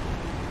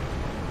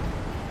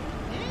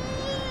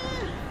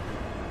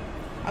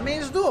 I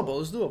mean, it's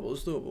doable, it's doable,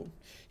 it's doable.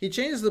 He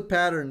changed the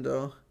pattern,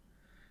 though.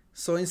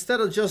 So instead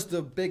of just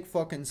the big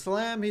fucking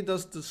slam, he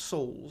does the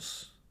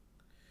souls.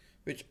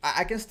 Which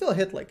I can still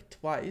hit, like,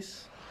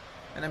 twice.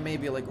 And then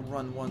maybe, like,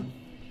 run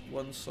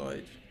one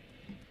side.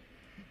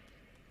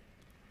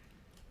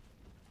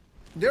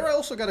 There I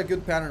also got a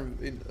good pattern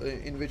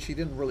in which he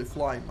didn't really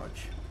fly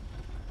much.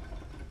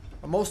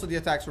 But most of the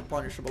attacks were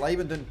punishable. I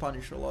even didn't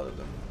punish a lot of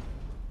them.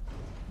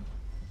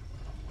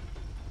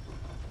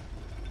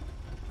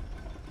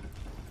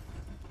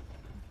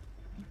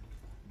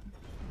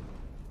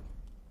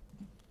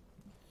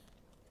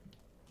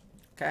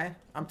 Okay,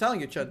 I'm telling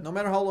you, Chad, no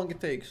matter how long it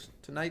takes,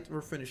 tonight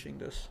we're finishing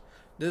this.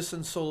 This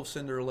and Soul of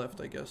Cinder are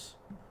left, I guess.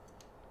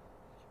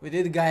 We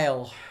did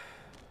Gael.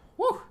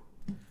 Woo!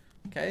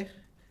 Okay.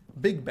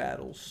 Big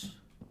battles.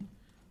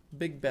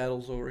 Big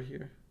battles over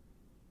here.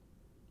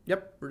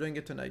 Yep, we're doing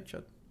it tonight,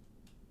 Chad.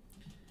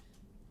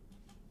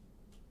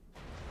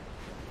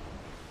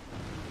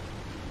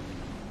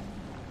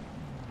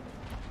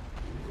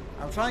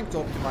 I'm trying to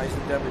optimize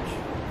the damage.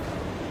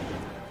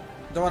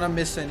 Don't want to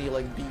miss any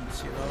like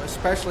beats, you know,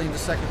 especially in the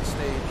second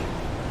stage.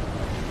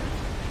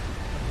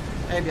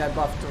 Maybe I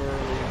buffed too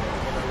early,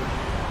 whatever.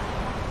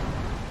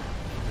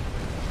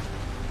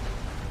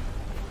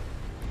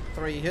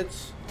 3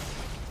 hits.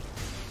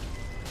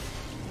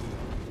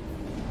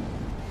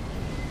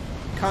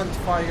 Can't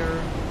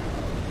fire.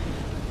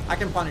 I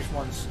can punish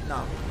once.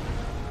 No.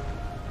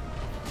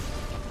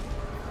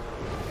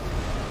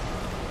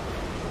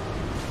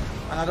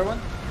 Another one?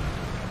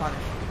 Punish.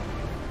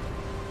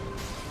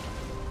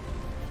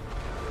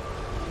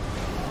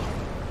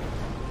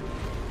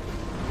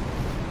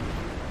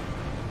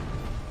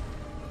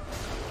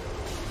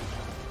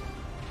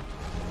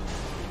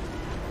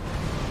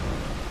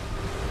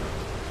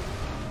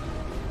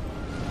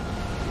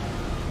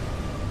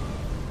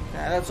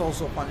 Yeah, that's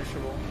also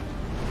punishable.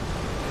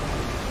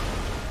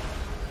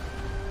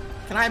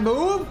 Can I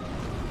move?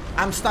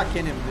 I'm stuck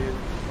in him, dude.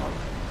 Oh.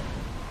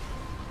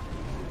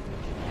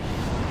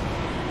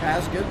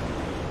 That's good.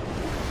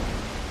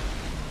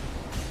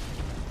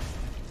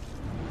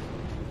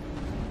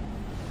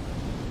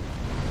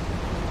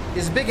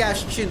 His big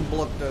ass chin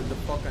blocked the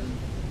fucking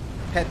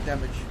head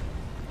damage.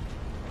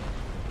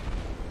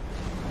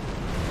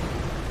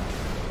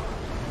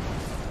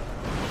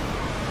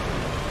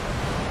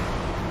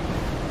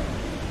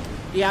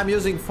 Yeah, I'm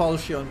using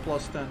Falchion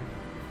 +10.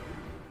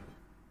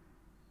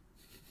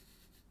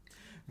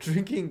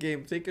 Drinking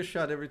game. Take a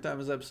shot every time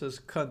Azzapp says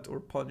cunt or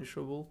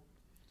punishable.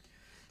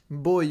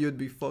 Boy, you'd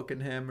be fucking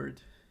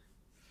hammered.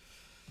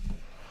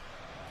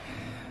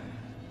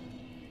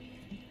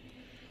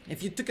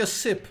 If you took a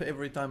sip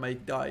every time I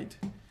died,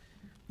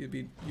 you'd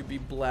be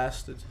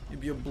blasted.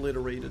 You'd be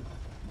obliterated.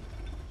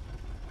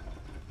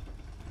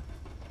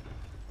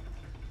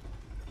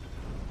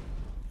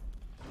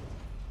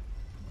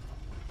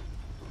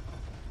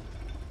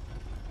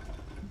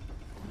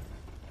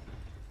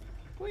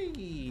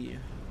 Whee!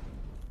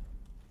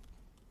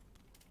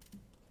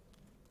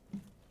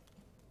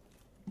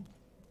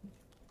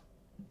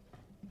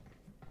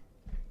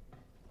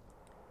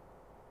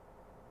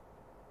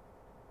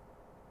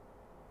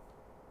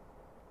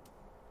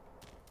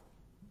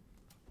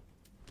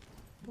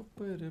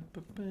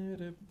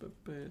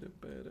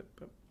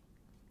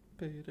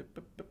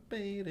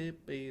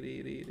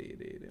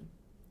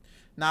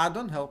 Nah,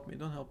 don't help me.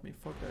 Don't help me.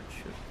 Fuck that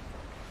shit.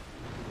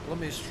 Let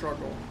me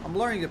struggle. I'm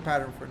learning the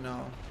pattern for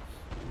now.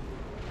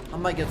 I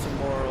might get some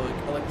more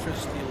like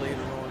electricity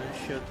later on and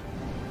shit.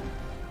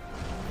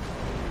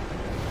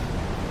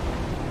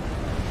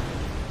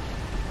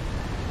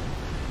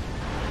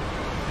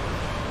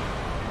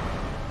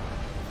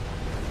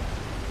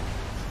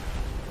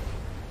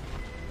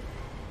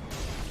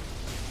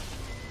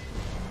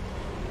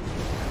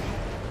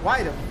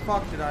 Why the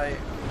fuck did I...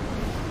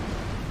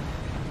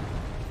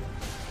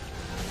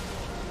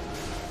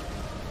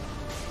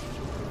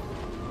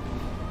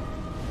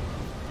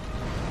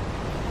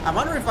 I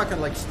wonder if I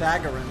can like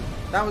stagger him.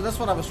 That's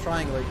what I was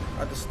trying like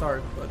at the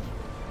start, but...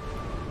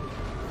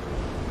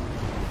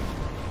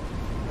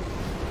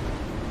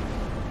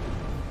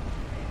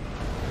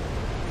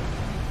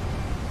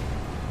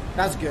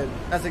 That's good.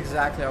 That's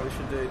exactly how we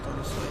should do it,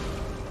 honestly.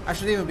 I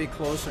should even be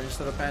closer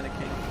instead of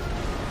panicking.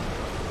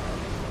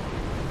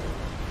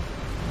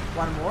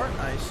 One more,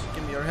 nice.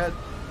 Give me your head.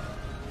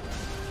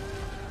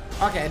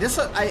 Okay, this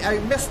I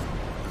missed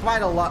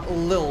quite a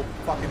little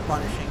fucking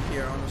punishing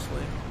here,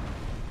 honestly.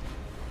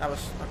 That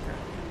was okay.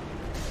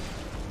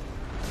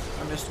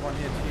 I missed one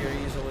hit here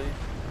easily.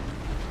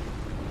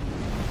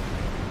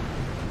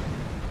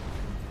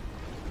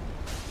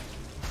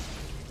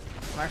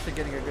 I'm actually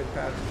getting a good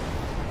pattern.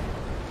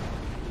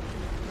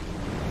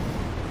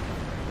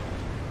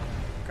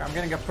 Okay, I'm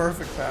getting a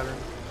perfect pattern.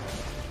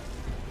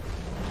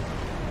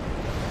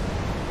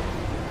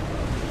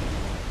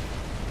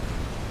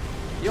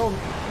 Yo,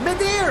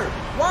 MIDIR!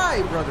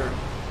 Why, brother?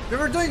 We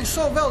were doing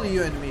so well,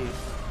 you and me.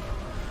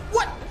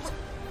 What?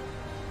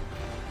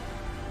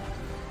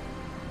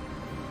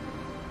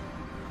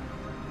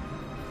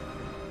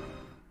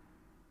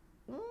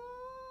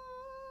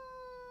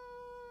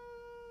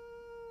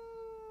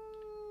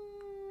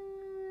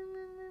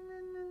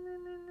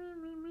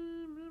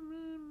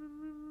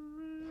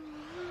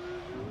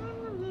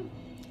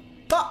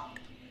 Fuck!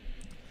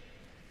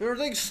 We were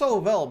doing so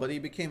well, but he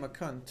became a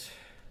cunt.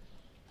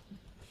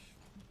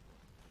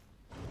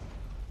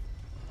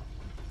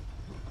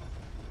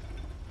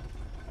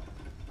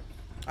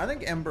 I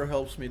think Ember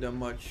helps me that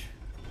much.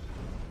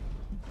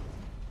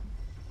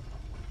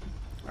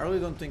 I really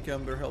don't think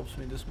Ember helps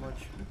me this much.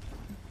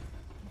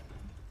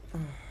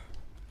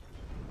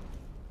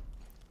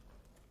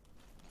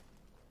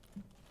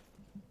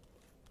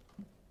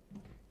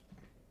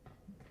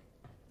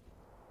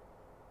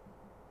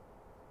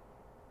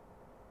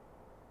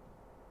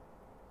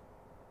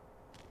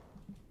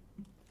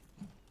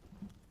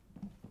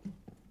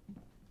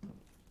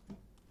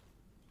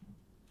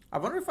 I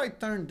wonder if I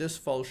turn this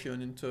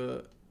falchion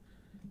into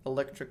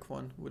electric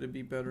one, would it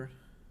be better?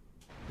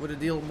 Would it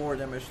deal more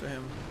damage to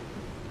him?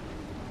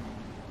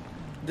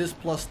 This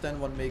plus 10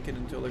 one make it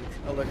into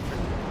electric or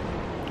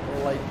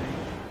lightning.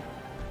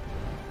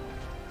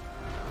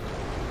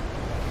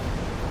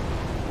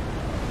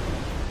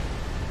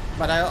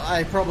 But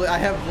I probably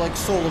have like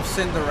Soul of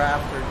Cinder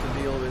after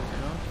to deal with, you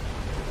know?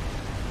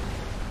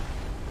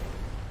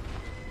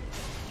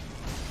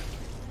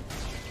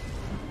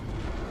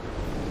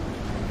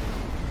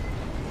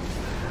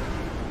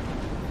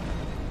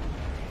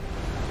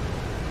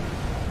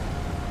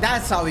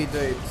 That's how we do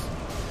it.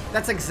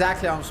 That's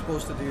exactly how I'm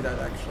supposed to do that,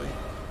 actually.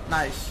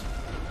 Nice.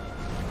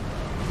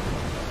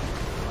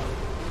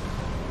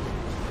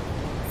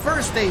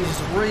 First stage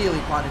is really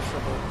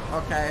punishable,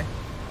 okay?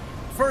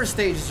 First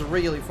stage is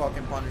really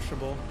fucking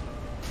punishable.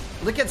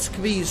 Look at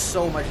squeeze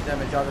so much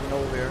damage out of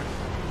nowhere.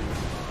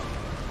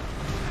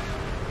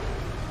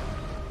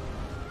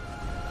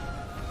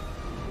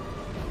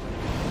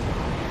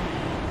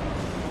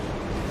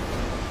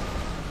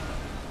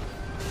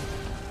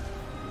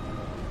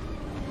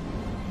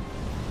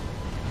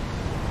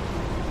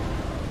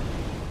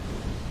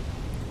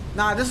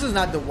 Nah, this is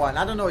not the one.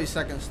 I don't know his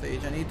second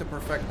stage. I need to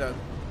perfect that.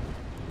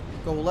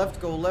 Go left,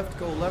 go left,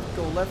 go left,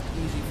 go left.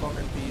 Easy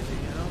fucking peasy,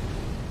 you know?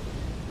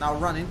 Now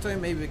run into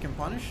him. Maybe we can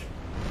punish.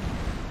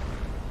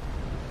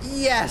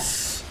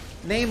 Yes!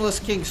 Nameless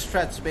King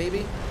strats,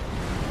 baby.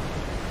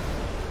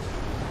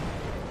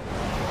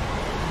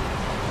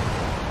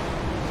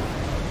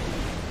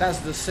 That's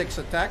the 6th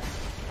attack.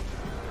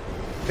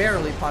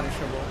 Barely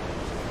punishable.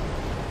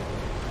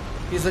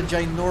 He's a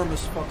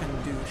ginormous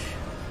fucking douche.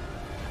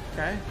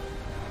 Okay.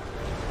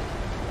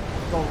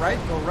 Go right,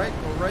 go right,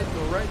 go right,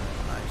 go right.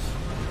 Nice.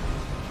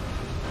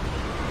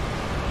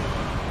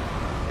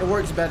 It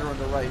works better on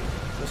the right,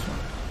 this one.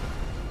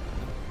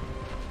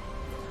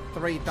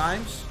 3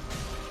 times.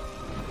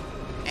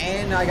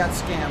 And I got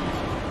scammed.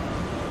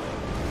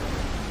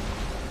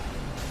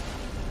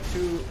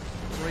 2,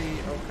 3,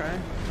 okay.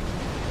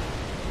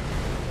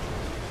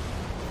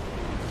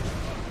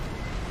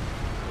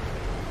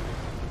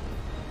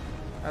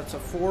 That's a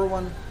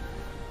 4-1.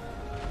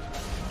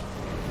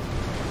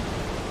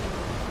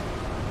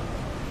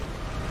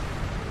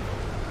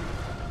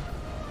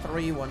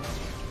 Three one.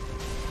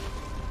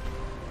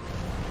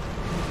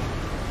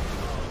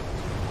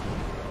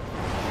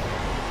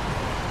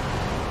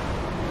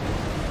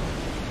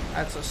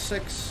 That's a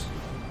 6.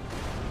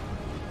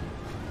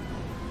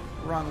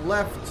 Run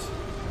left.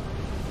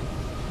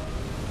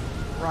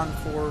 Run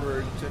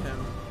forward to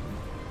him.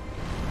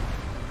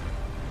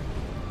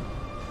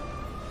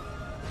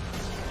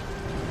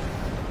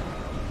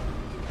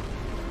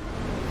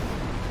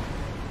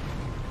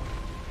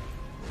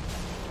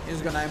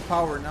 He's gonna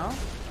empower now,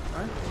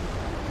 right?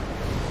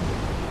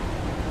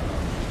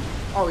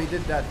 Oh, he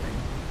did that thing.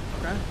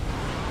 Okay.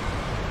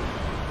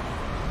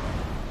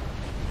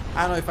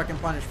 I don't know if I can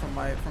punish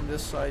from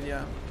this side,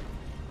 yeah.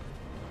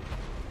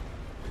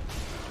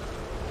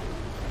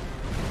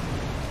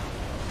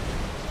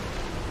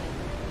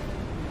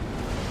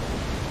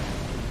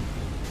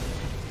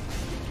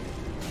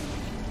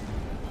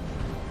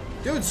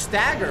 Dude,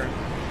 stagger.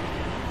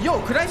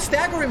 Yo, could I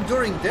stagger him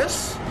during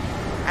this?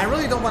 I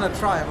really don't want to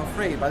try, I'm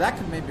afraid, but that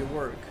could maybe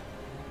work.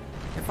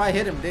 If I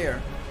hit him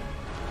there.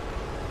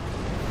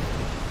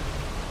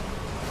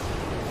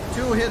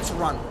 2 hits,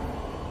 run.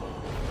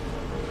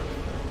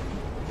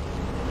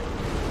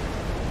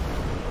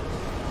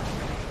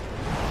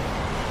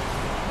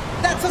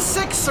 That's a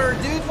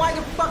 6er, dude. Why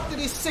the fuck did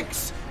he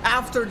 6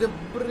 after the...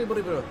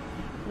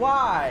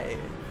 Why?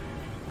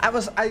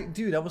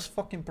 Dude, I was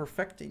fucking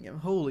perfecting him.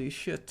 Holy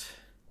shit.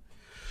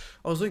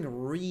 I was doing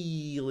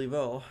really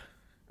well.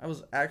 I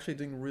was actually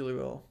doing really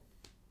well.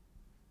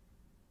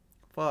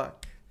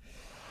 Fuck.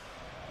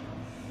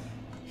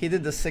 He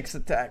did the 6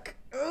 attack.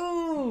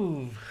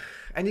 Ooh.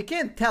 And you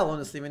can't tell,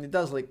 honestly, when he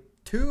does like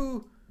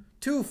 2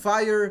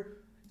 fire,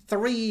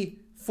 3,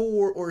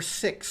 4, or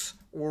 6,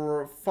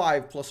 or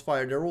 5 plus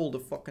fire. They're all the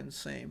fucking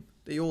same.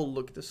 They all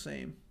look the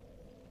same.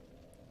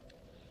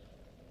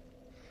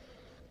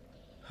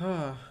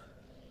 God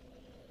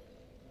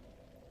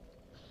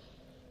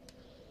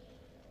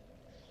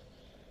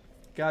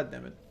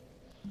damn it.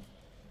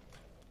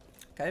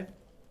 Okay.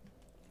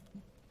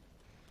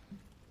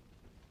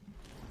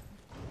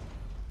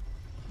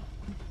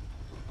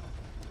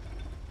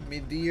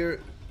 MIDIR,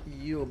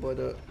 you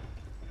better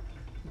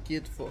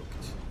get fucked.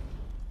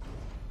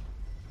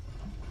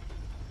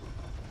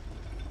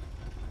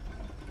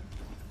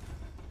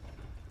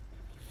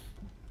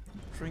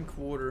 Drink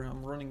water,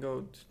 I'm running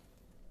out.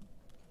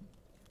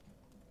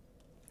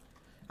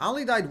 I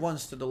only died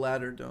once to the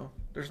ladder though.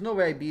 There's no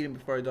way I beat him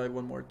before I die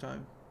one more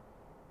time.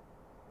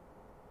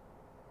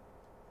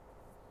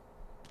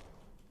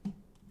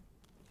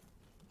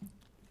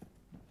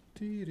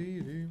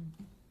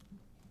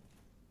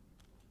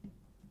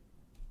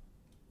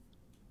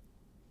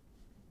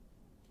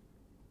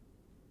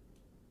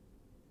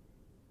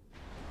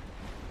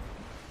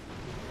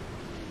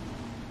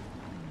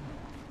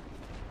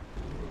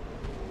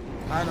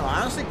 I know,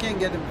 I honestly can't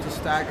get him to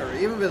stagger,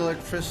 even with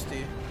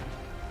electricity.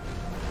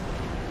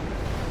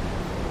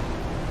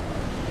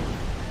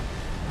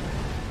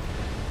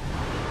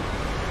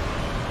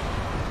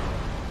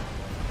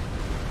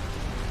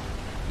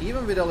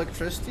 Even with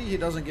electricity, he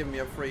doesn't give me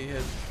a free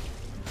hit.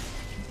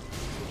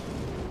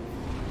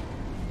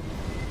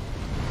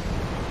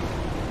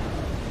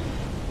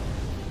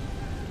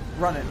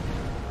 Run it.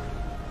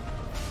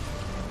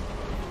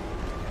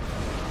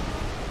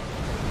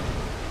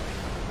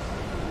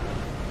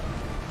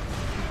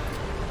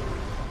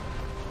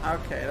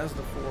 Okay, that's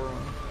the 4-1.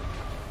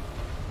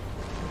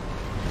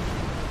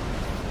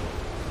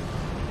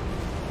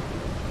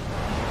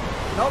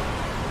 Nope.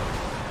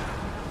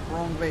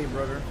 Wrong way,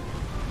 brother.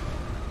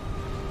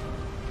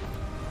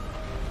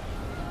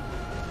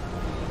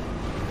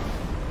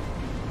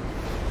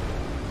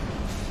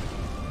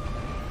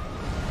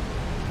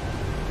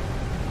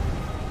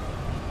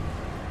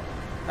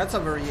 That's a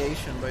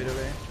variation, by the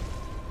way.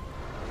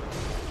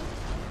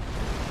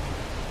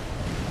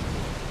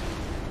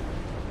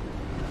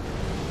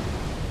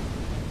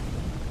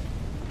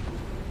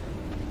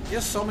 He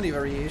has so many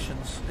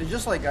variations. It's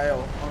just like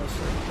Guile,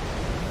 honestly.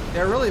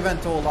 They really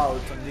went all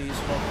out on these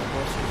fucking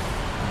bosses.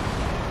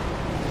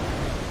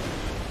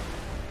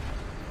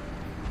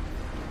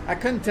 I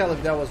couldn't tell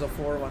if that was a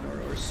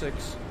 4-1 or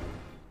 6.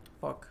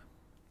 Fuck.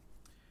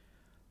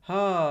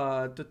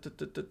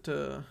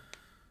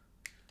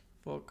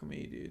 Fuck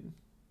me, dude.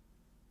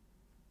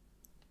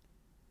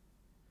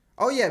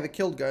 Oh yeah, we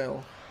killed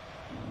Guile.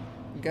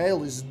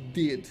 Guile is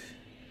dead.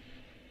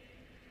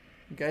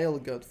 Guile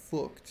got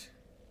fucked.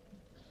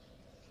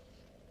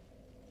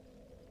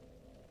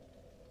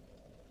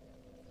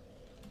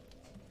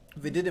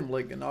 We did him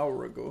like an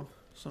hour ago,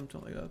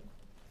 something like that.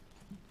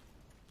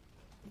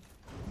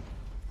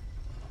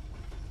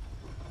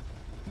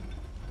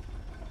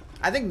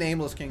 I think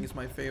Nameless King is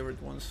my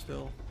favorite one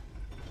still.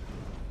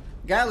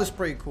 Guile is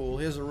pretty cool.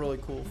 He has a really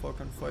cool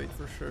fucking fight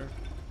for sure.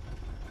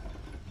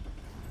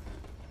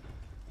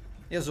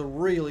 He has a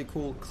really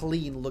cool,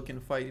 clean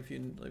looking fight if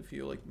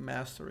you like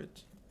master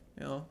it,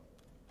 you know.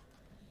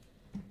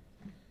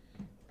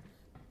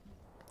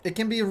 It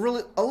can be a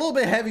little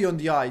bit heavy on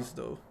the eyes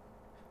though.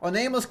 On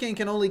Nameless King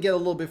can only get a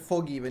little bit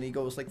foggy when he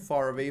goes like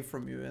far away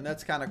from you, and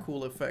that's kind of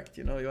cool effect,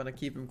 you know. You want to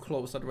keep him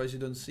close, otherwise you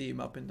don't see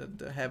him up in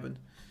the heaven.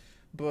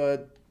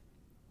 But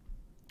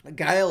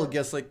Guile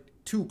gets like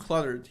too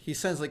cluttered. He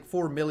sends like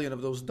 4 million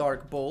of those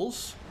dark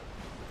balls.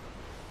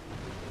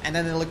 And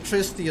then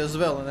electricity as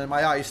well, and then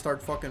my eyes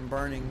start fucking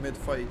burning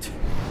mid-fight.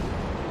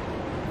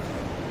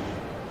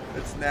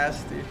 It's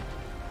nasty.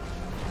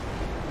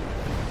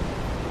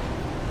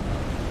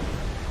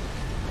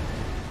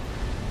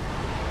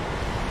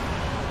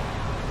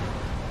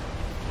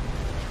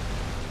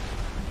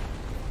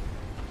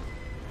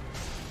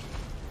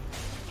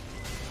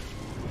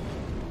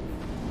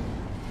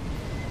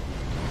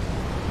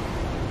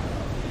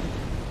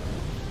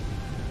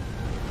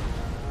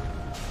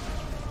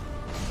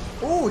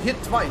 Oh,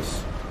 hit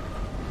twice.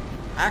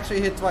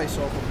 Actually hit twice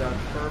off of that.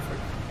 Perfect.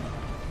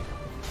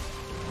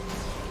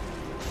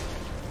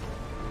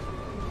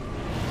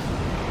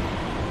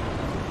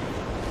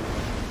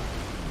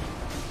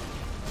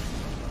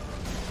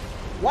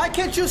 Why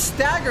can't you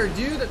stagger,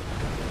 dude?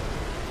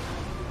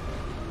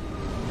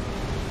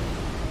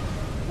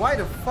 Why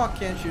the fuck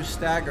can't you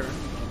stagger?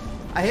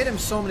 I hit him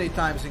so many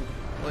times in,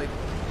 like...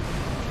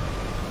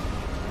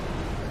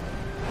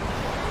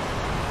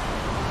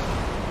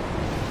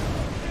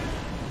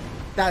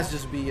 That's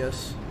just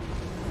BS.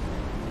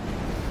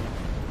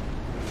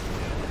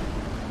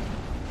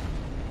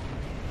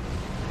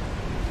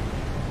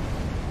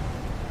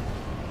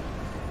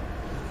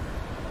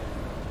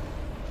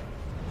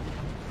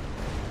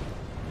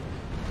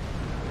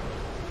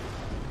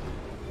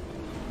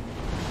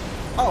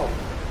 Oh.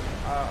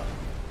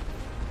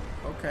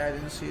 Okay, I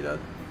didn't see that.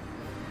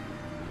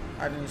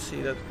 I didn't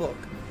see that. Look.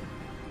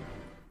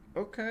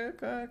 Okay.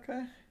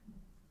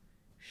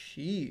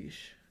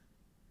 Sheesh.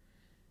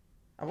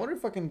 I wonder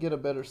if I can get a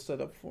better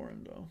setup for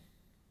him, though.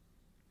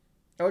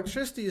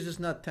 Electricity is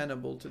just not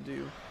tenable to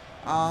do.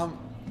 I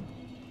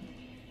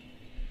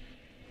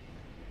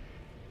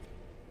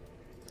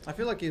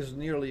feel like he's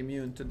nearly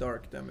immune to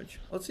dark damage.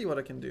 Let's see what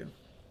I can do.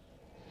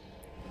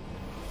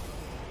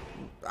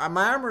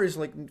 My armor is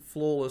like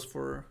flawless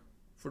for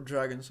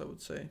dragons, I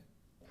would say.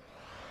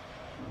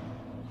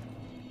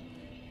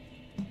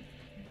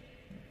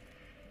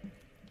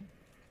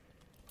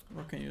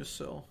 What can you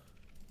sell?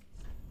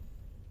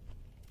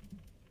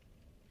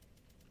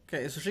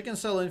 Okay, so she can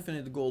sell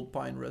infinite gold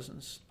pine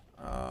resins.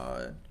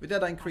 With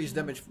that, I increase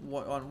damage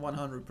on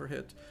 100 per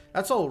hit.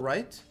 That's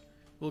alright.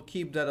 We'll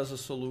keep that as a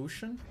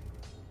solution.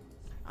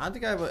 I don't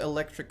think I have an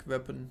electric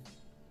weapon.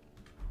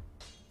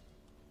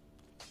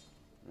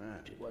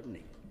 Right, wasn't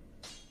he?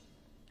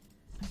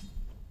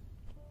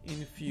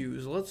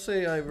 Infuse. Let's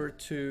say I were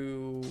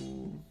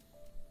to...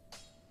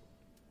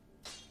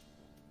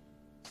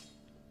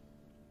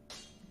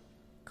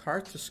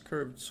 Cartus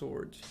curved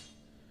sword.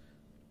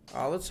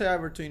 Let's say I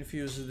were to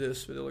infuse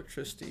this with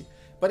electricity.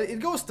 But it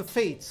goes to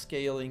fate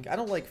scaling. I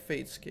don't like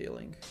fate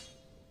scaling.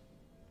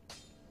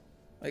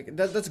 Like,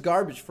 that's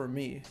garbage for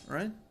me,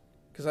 right?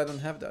 Because I don't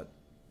have that.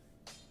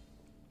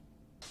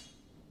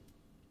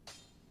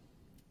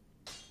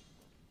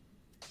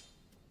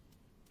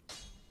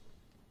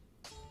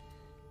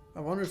 I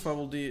wonder if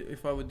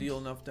I would deal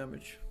enough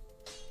damage.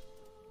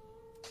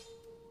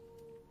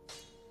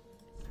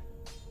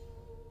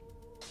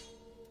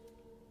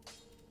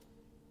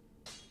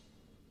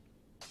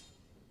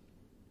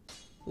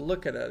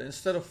 Look at that.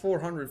 Instead of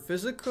 400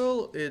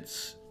 physical,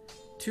 it's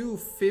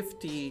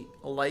 250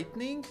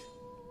 lightning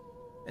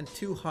and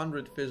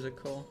 200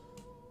 physical.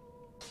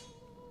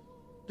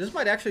 This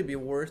might actually be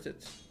worth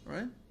it,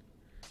 right?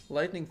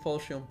 Lightning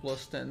Falchion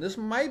plus 10. This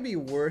might be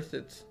worth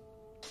it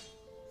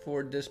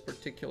for this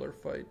particular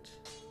fight.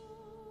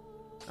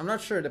 I'm not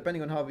sure,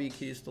 depending on how weak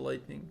he is to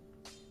lightning.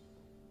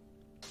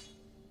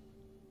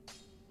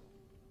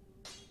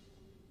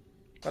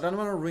 But I don't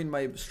want to ruin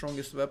my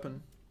strongest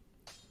weapon.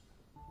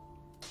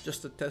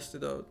 Just to test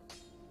it out.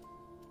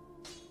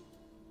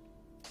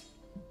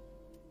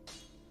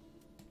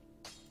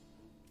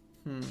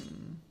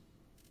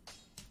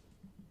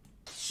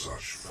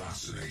 Such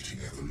fascinating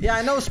evolution. Yeah,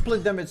 I know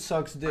split damage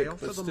sucks dick, I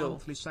offer but the still.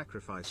 monthly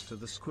sacrifice to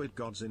the squid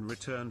gods in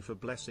return for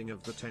blessing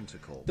of the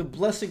tentacle. The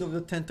blessing of the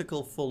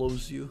tentacle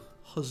follows you.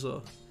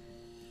 Huzzah.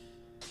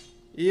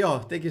 Yo,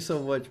 thank you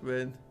so much,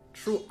 man.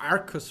 True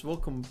Arcus,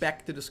 welcome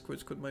back to the Squid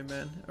Squad, my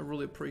man. I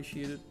really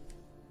appreciate it.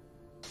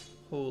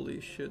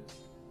 Holy shit.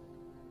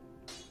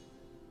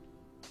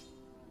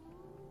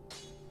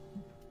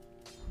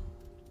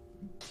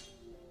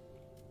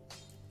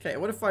 Okay,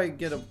 what if I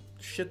get a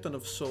shit ton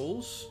of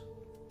souls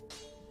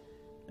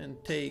and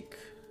take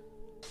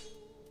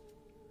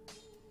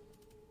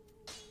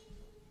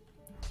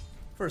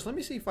First, let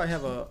me see if I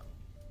have a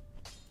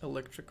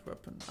electric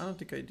weapon. I don't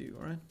think I do,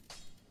 right?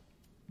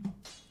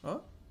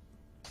 Oh?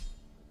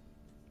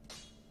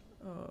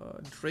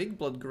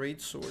 Drakeblood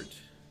Greatsword.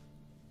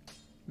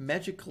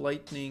 Magic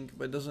Lightning,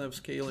 but it doesn't have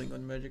scaling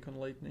on Magic on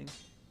Lightning.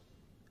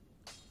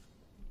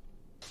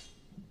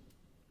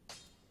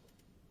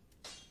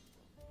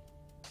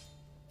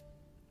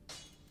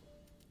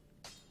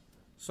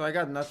 So I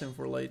got nothing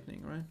for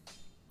Lightning, right?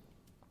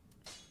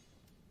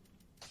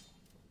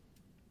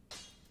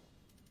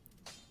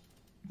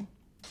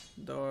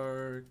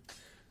 Dark.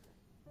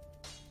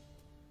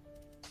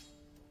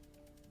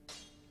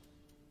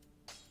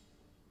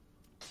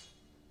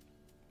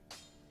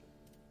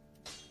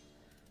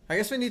 I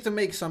guess we need to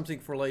make something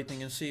for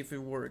Lightning and see if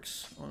it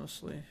works,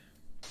 honestly.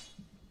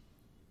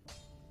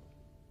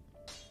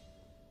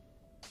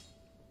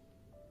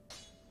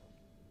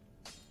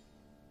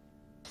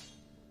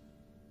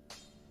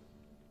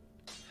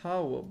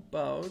 How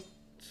about...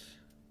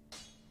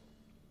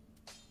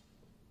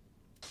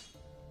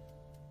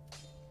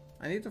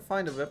 I need to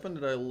find a weapon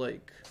that I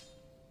like.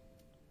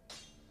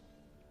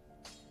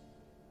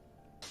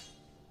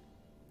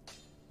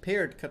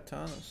 Paired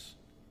katanas.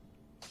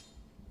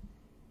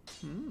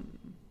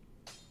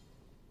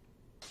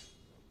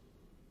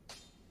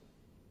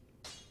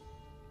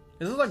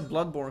 This is like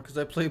Bloodborne, because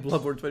I play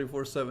Bloodborne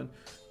 24/7.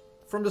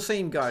 From the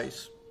same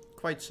guys.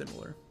 Quite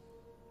similar.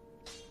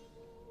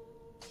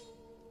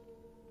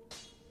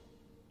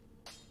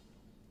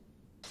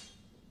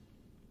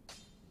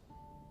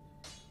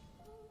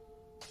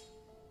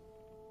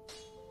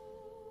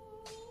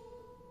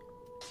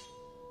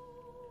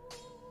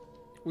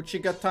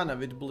 Uchigatana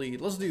with bleed.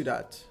 Let's do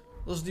that.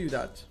 Let's do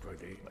that.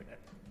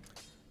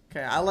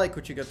 Okay, I like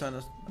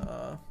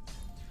Uchigatana.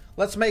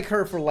 Let's make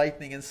her for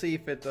Lightning and see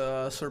if it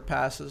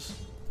surpasses.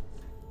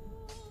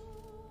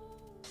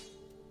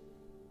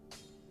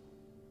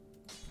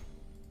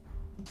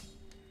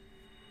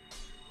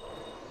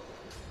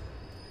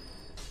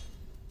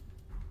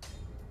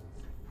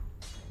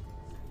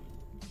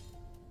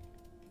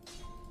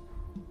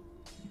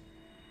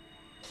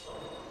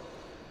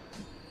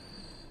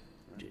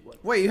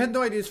 Wait, you had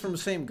no idea it's from the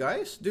same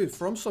guys? Dude,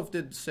 FromSoft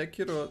did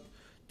Sekiro,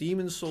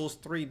 Demon Souls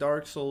 3,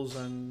 Dark Souls,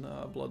 and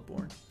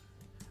Bloodborne.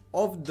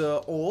 Of the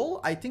all,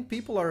 I think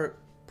people are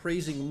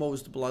praising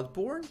most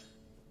Bloodborne.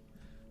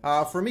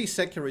 For me,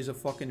 Sekiro is a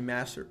fucking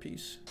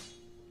masterpiece.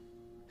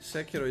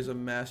 Sekiro is a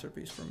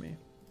masterpiece for me.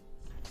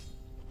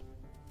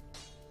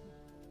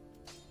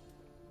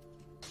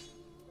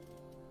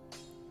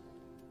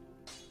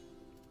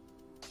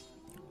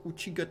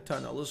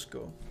 Uchigatana, let's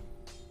go.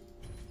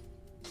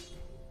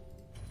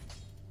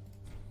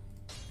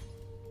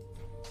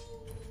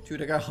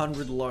 Dude, I got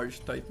 100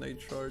 large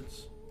Titanite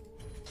shards.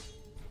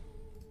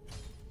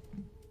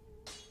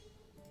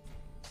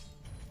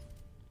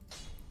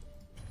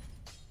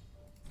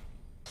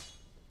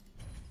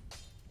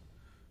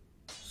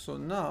 So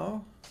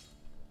now...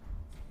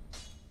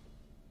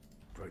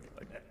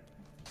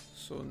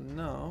 So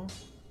now...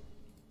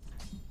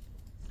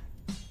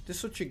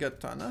 This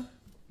Uchigatana.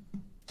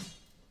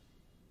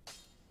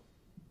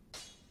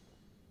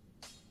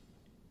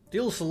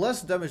 Deals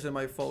less damage than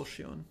my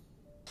Falchion.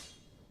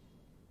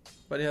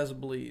 But it has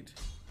bleed.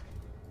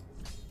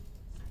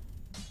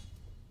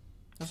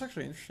 That's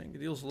actually interesting. It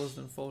deals less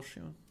than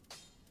Falchion.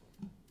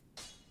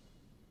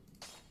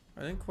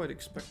 I didn't quite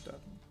expect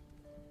that.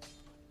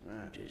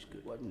 That is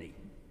good, wasn't he?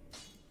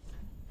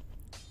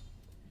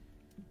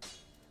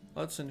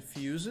 Let's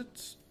infuse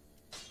it.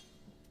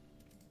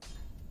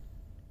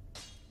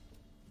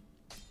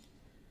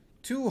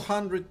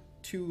 200,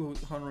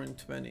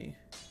 220.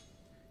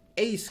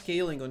 A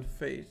scaling on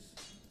Faith.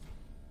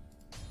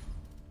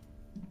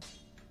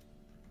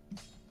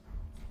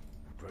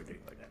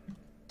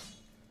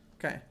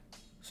 Okay,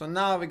 so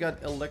now we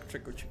got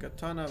Electric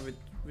Uchigatana,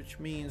 which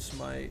means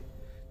my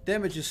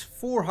damage is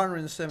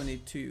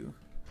 472.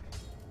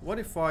 What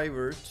if I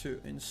were to,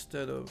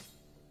 instead of...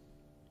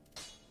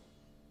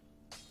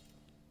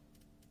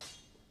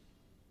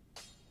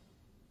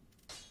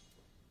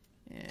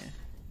 Yeah.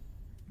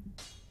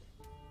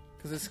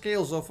 Because it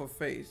scales off of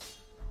Faith.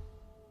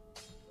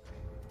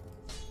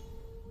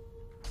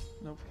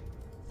 Nope.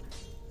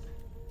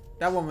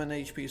 That one when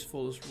HP is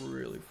full is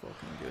really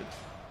fucking good.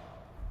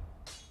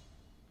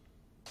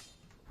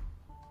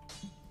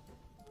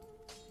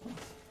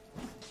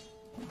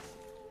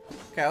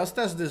 Okay, let's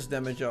test this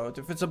damage out.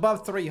 If it's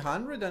above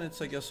 300, then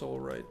it's, I guess,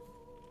 alright.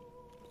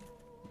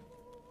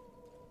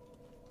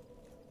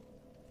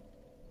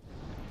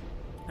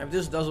 If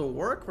this doesn't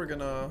work, we're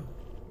gonna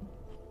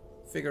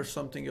figure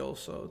something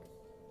else out.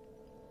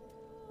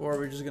 Or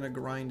we're just gonna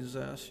grind his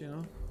ass, you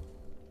know?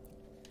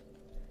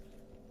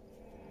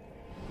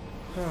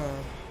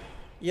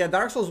 Yeah,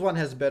 Dark Souls 1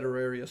 has better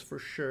areas for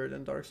sure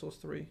than Dark Souls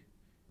 3.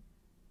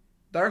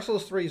 Dark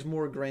Souls 3 is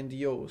more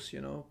grandiose, you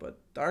know? But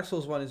Dark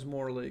Souls 1 is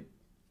more like...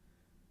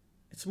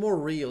 It's more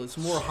real, it's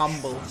more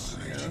humble.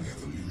 Yeah?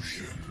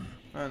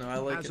 I don't know, I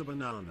like it. As a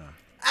banana.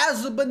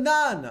 As a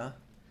banana!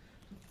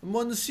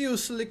 Monsieur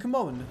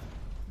Slickmon.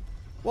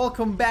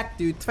 Welcome back,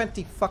 dude.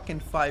 20 fucking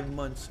 5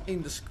 months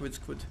in the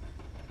Squid.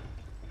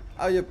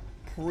 I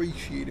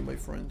appreciate it, my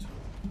friend.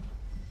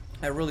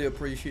 I really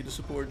appreciate the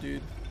support,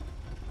 dude.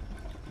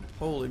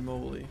 Holy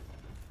moly.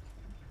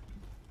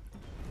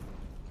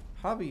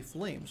 Hobby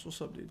Flames,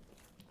 what's up, dude?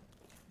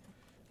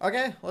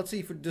 Okay, let's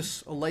see if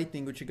this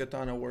lightning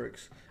Uchigatana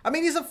works. I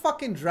mean, he's a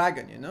fucking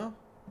dragon, you know?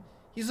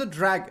 He's a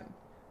dragon.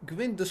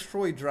 Gwyn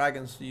destroyed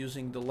dragons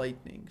using the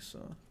lightning,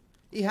 so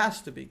he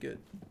has to be good.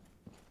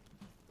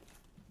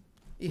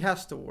 He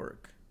has to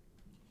work.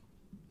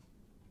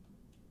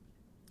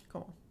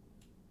 Come on.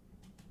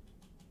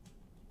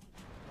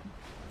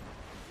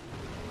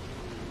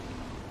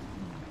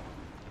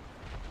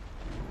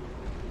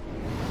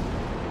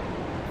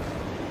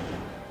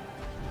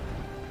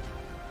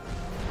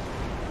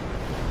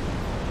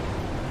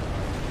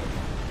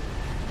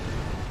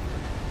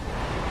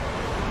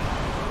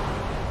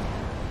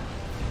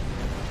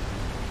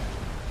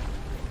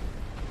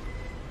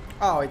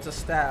 Oh, it's a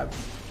stab.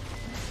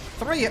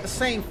 3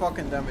 same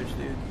fucking damage,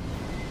 dude.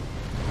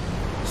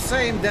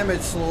 Same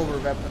damage, slower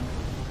weapon.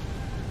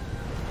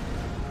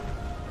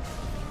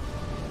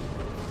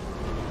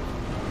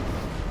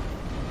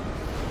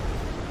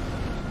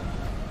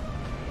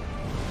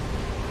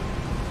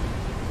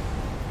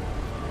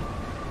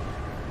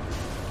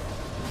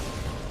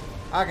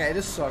 Okay,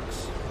 this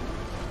sucks.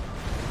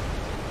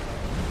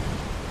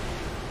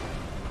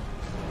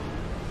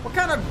 What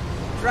kind of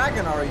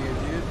dragon are you,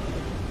 dude?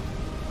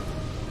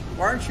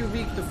 Why aren't you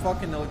weak to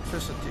fucking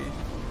electricity?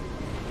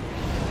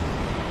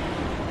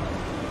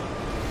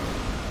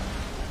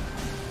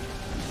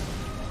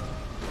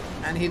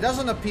 And he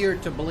doesn't appear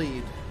to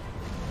bleed,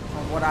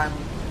 from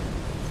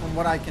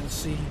what I can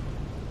see.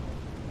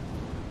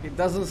 He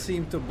doesn't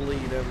seem to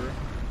bleed ever.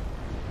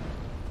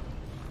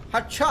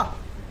 Hacha!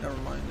 Never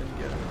mind, didn't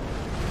get it.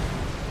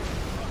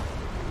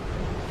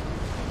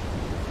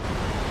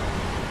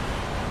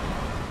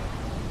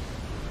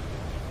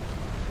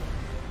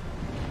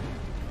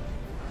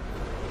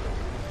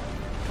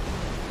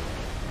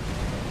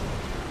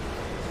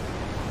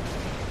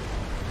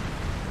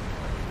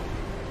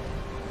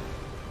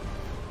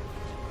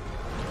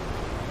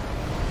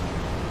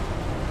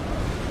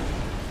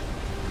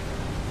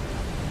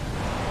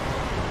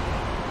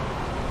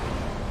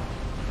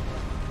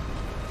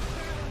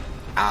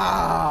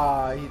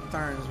 Ah, he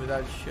turns with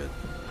that shit.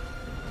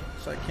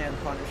 So I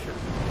can't punish it.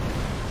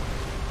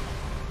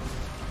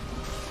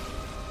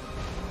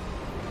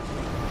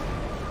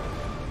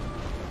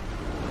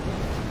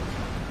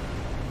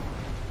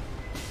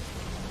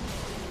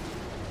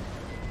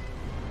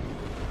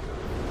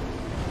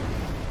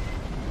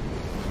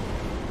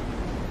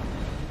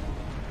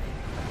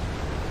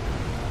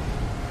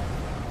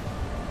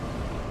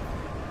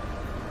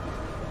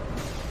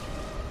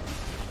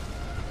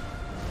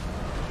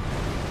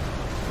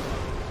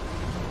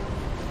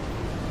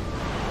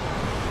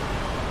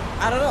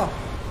 I don't know.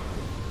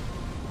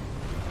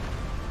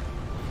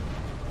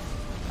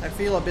 I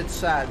feel a bit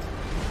sad.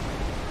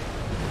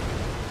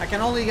 I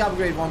can only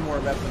upgrade one more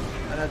weapon,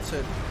 and that's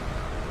it.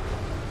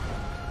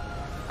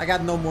 I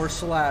got no more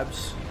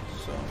slabs,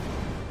 so.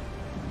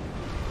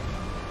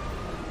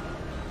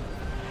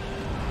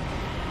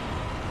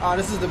 Oh,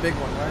 this is the big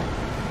one, right?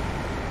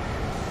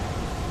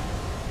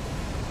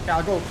 Okay,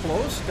 I'll go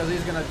close, because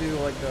he's gonna do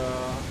like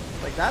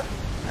that,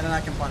 and then I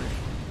can punish.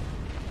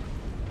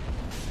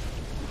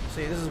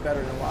 See, this is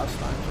better than last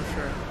time, for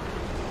sure.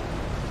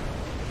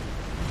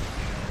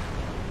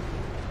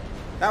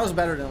 That was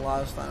better than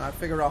last time. I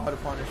figured out how to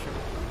punish him.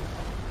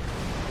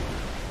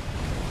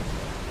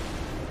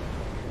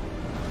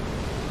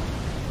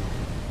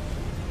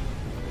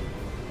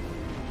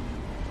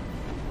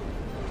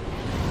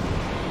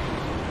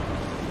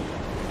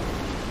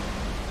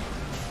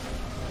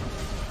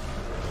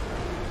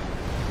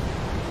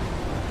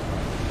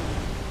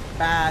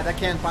 Bad, I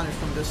can't punish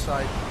from this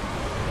side.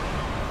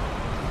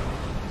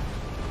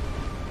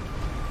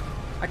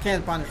 I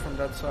can't punish from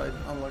that side,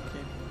 unlucky.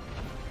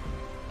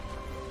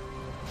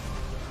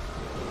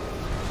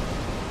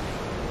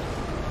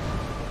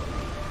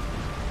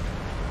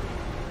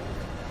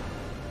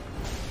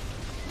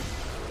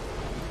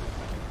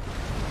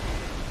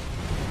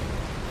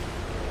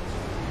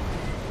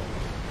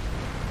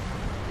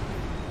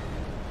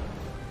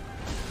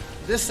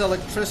 This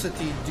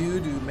electricity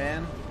doo-doo,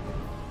 man.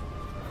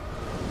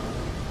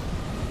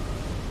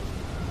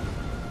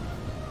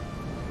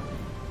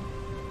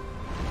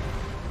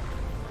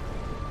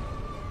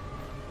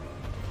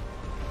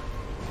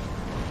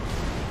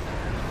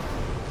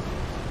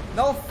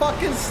 No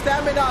fucking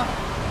stamina!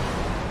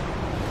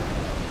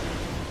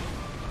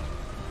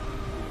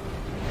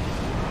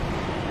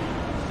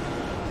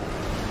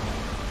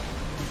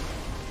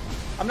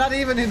 I'm not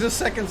even in the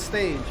second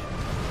stage.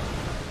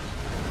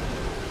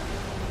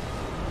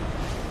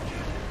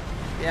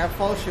 Yeah,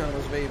 Falchion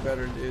was way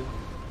better, dude.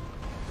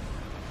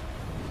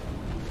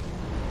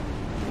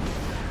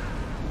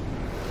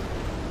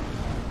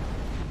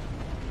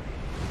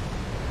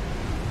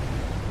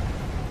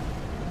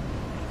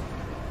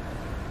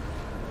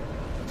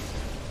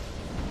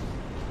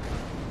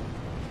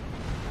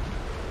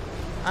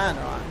 I don't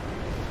know.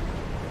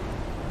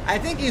 I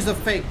think he's a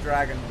fake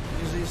dragon.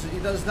 He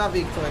does not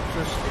weak to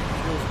electricity.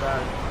 It feels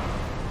bad.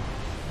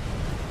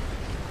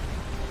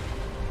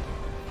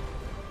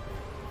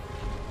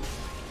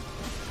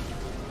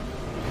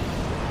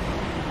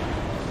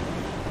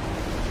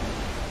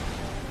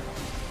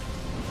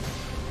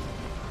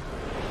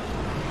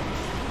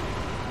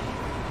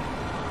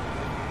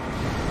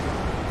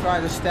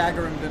 Tried to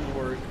stagger him, didn't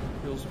work.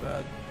 Feels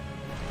bad.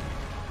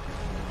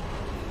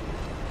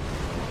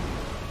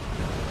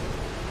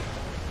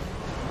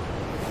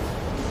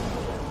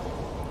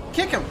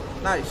 Kick him!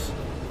 Nice.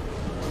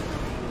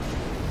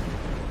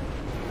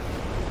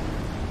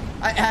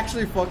 I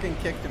actually fucking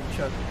kicked him,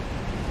 Chuck.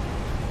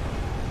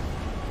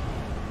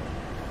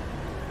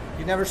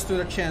 You never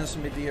stood a chance,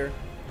 MIDIR.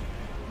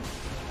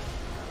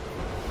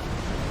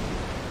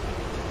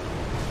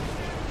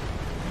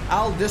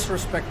 I'll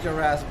disrespect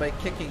your ass by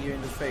kicking you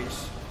in the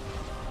face.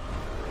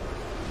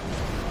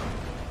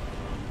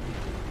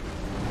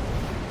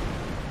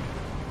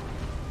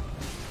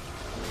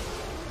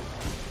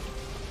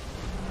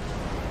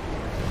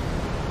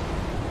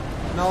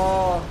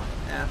 No.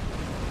 Yeah.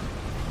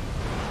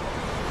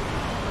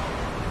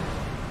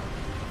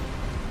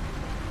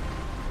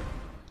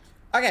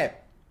 Okay.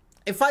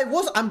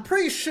 I'm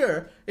pretty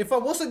sure if I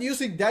wasn't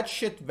using that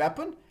shit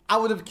weapon, I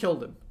would have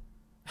killed him.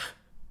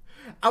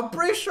 I'm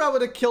pretty sure I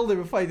would have killed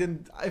him if I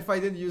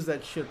didn't use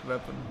that shit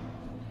weapon.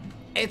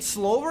 It's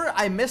slower,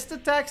 I missed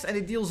attacks, and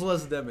it deals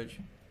less damage.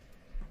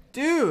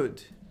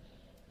 Dude.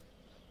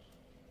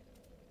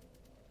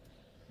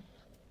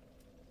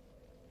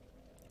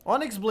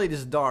 Onyx Blade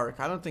is dark.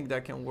 I don't think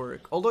that can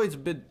work. Although it's a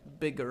bit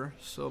bigger,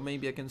 so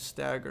maybe I can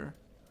stagger.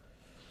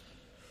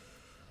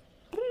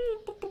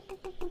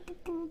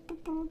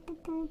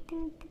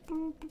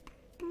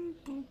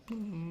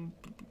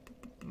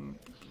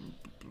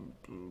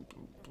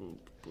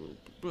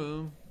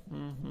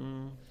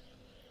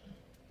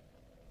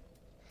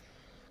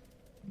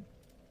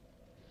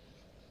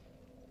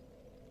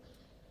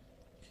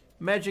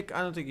 Magic,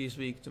 I don't think he's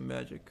weak to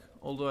magic.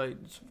 Although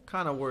it's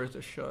kind of worth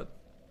a shot.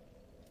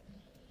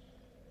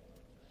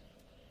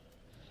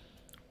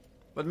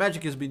 But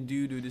magic has been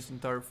doo-doo this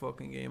entire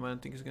fucking game. I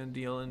don't think he's gonna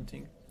deal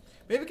anything.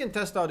 Maybe we can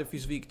test out if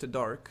he's weak to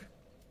dark.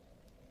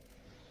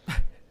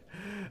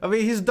 I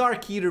mean, he's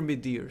DARKEATER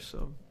MIDIR,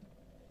 so...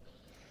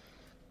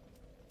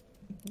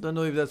 Don't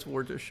know if that's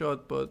worth a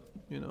shot, but,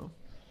 you know.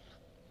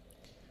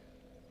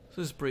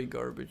 This is pretty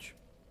garbage.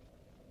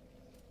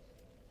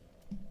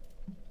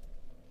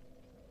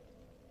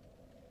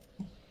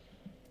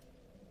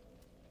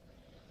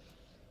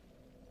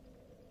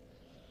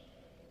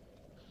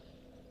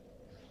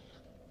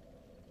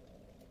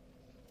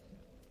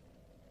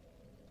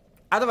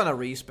 I don't want to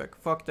respec.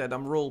 Fuck that.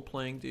 I'm role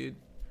playing, dude.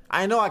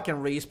 I know I can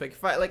respec.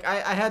 If I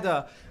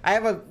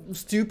have a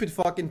stupid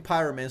fucking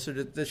pyromancer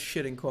that does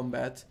shit in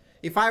combat.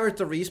 If I were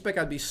to respec,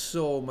 I'd be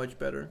so much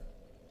better.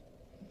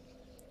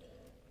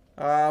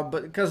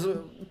 But because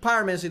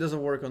pyromancy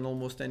doesn't work on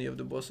almost any of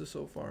the bosses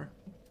so far.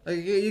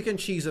 Like, you can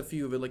cheese a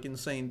few with like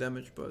insane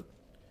damage, but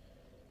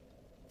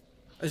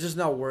it's just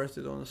not worth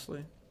it,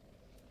 honestly.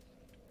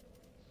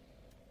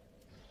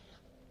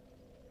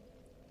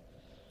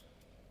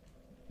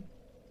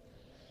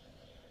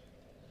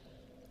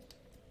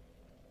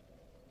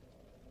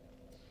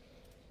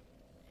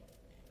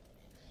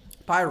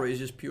 Pyro is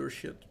just pure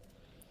shit.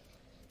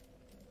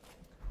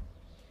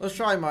 Let's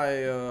try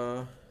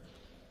my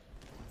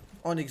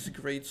Onyx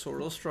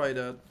Greatsword. Let's try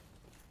that.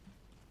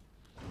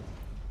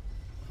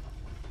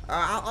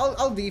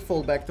 I'll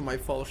default back to my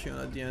Falchion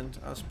at the end,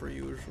 as per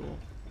usual.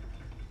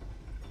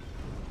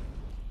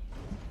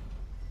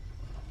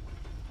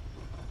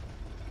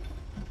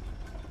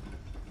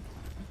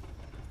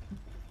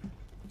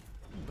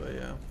 But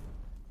yeah.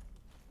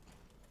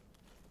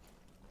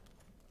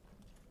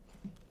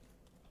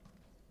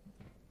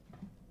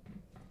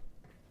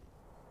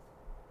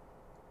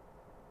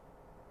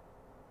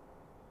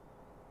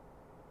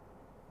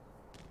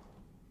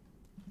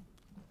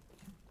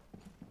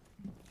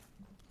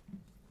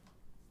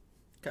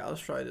 Okay,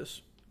 let's try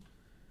this.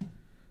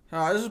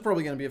 This is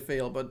probably gonna be a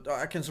fail, but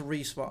I can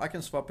re-swap. I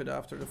can swap it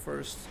after the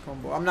first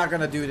combo. I'm not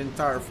gonna do the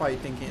entire fight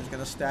thinking it's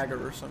gonna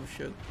stagger or some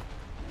shit.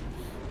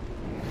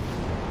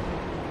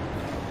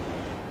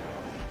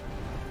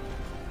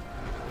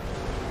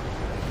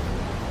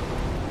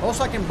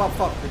 Also, I can buff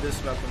up with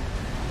this weapon.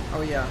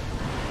 Oh yeah.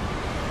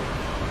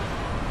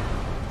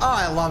 Oh,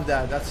 I love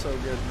that. That's so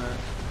good, man.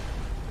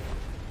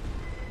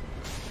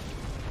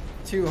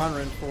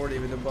 240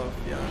 with the buff,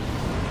 yeah.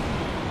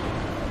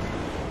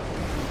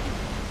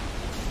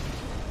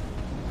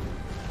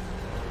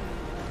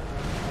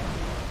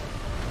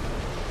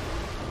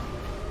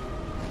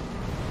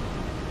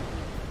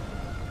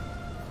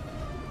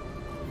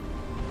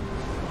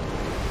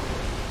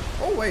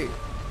 Oh wait,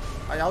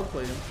 I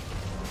outplayed him.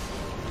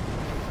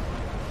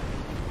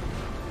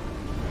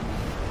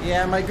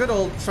 Yeah, my good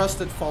old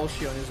trusted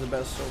Falchion is the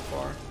best so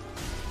far.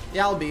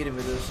 Yeah, I'll beat him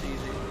with this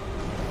easy.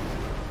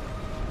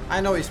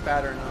 I know his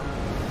pattern now.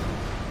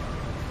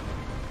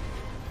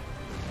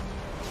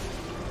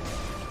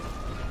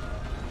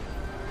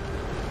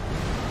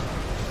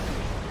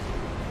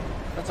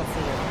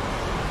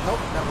 Nope,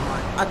 never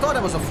mind. I thought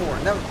that was a 4.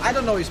 I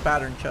don't know his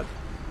pattern, chat.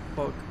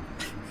 Fuck.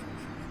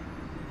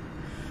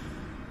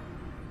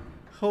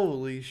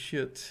 Holy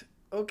shit.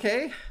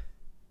 Okay.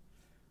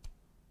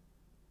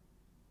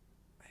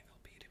 I will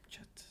beat him,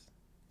 chat.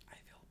 I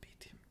will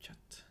beat him,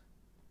 chat.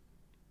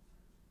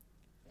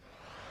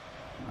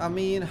 I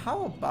mean,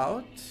 how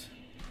about...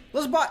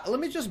 Let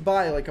me just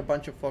buy like a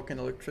bunch of fucking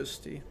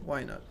electricity.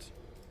 Why not?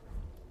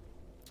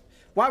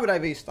 Why would I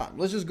waste time?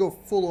 Let's just go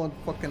full on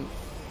fucking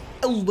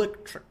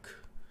electric.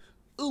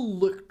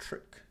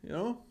 Electric, you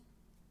know?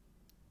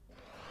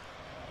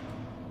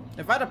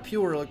 If I had a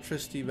pure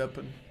electricity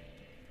weapon.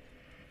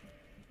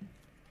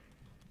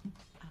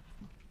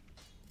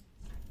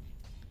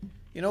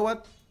 You know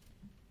what?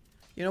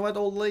 You know what,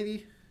 old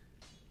lady?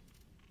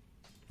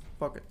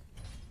 Fuck it.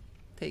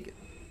 Take it.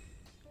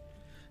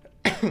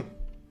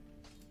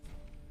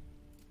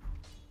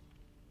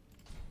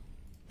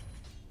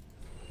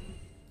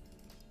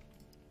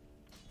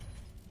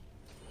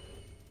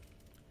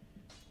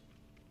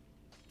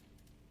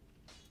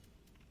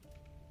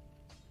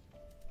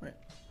 Right.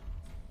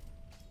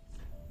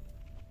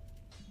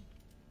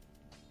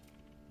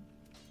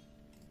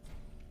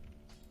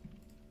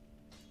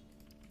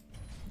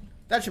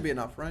 That should be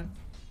enough, right?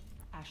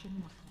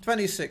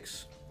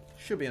 26.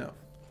 Should be enough.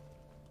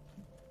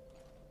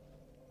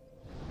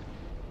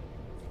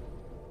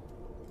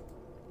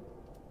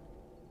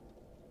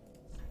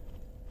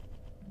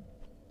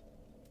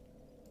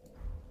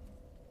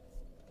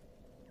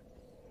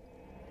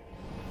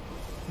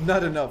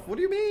 Not enough. What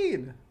do you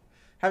mean?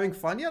 Having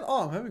fun yet?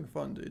 Oh, I'm having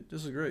fun, dude.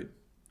 This is great.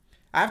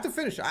 I have to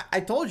finish. I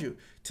told you.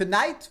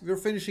 Tonight, we're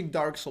finishing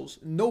Dark Souls.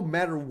 No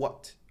matter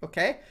what.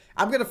 Okay?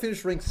 I'm gonna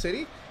finish Ring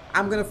City.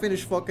 I'm gonna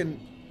finish fucking,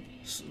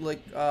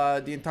 like,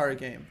 the entire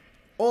game.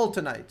 All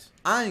tonight.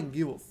 I ain't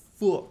give a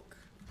fuck.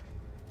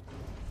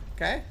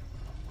 Okay?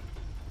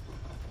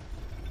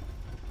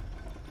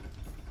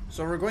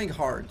 So we're going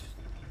hard.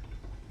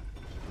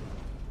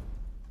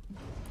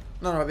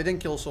 No, we didn't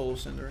kill Soul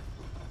Cinder.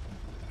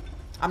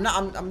 I'm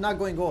not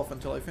going off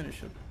until I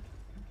finish it.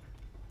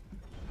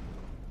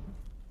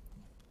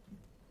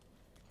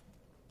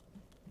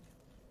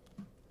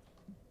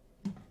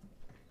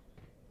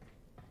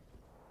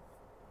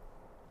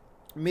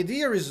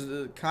 MIDIR is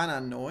kind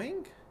of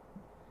annoying,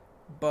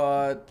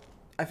 but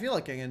I feel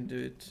like I can do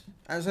it.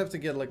 I just have to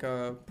get like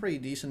a pretty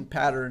decent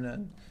pattern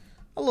and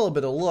a little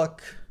bit of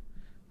luck.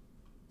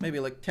 Maybe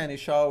like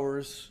 10-ish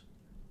hours,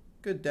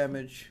 good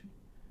damage,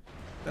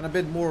 then a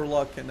bit more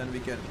luck, and then we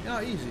get, you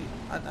know, easy.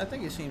 I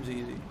think it seems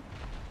easy.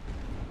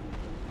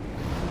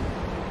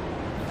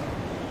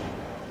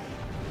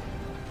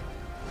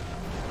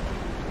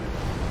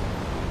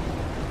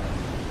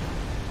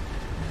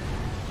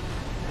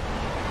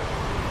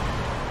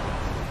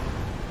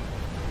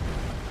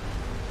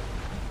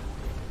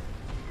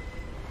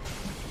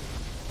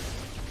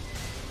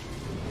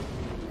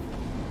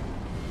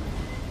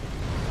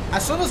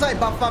 As soon as I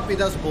buff up, he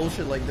does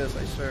bullshit like this,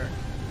 I swear.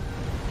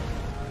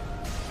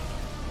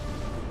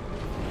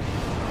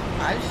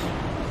 Nice.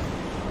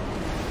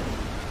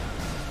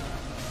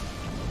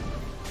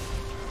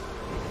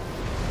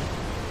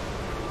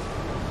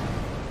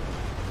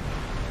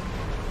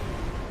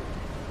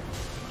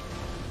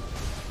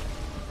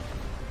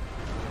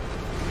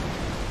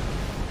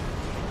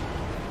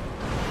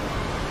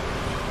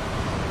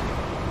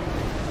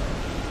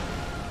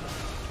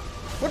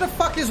 What the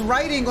fuck is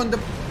writing on the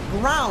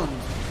ground?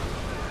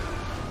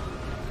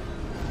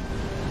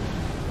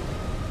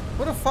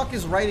 What the fuck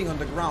is writing on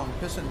the ground?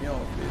 Pissing me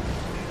off, dude.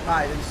 Ah,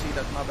 I didn't see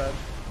that, my bad.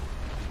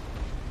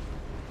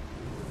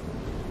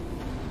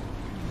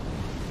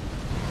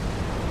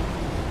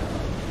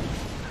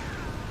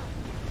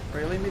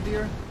 Really,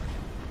 MIDIR?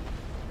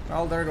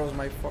 Well, there goes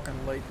my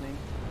fucking lightning.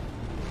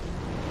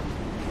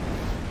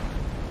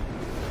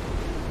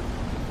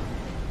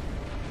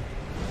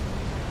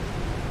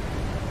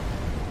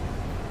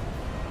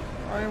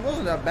 I mean, it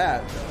wasn't that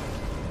bad, though.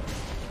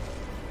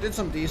 Did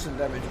some decent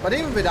damage, but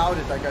even without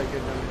it, I got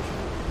good damage.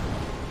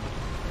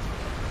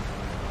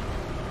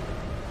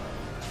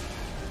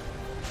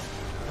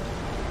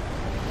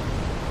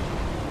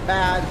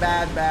 Bad,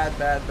 bad, bad,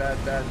 bad,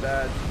 bad, bad,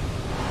 bad.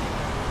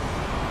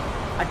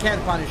 I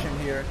can't punish him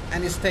here,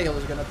 and his tail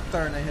is gonna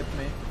turn and hit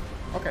me.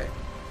 Okay,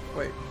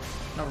 wait,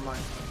 never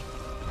mind.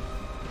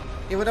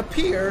 It would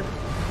appear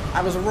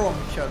I was wrong,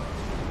 Chud.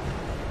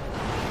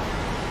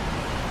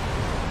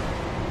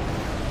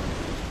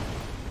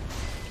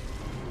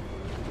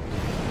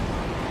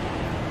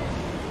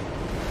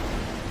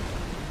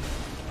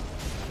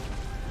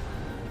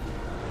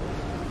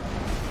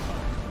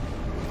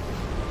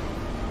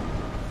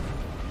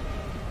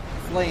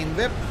 Flame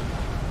whip,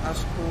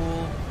 that's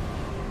cool.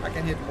 I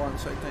can hit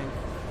once, I think.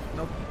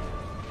 Nope.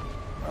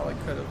 Well, I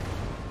could have.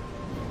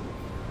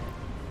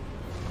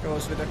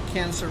 Goes with a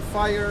cancer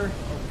fire.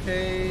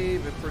 Okay,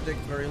 we predict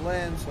where he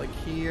lands, like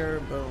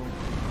here. Boom.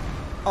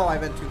 Oh, I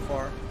went too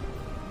far.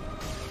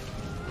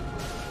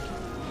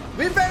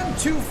 We went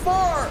too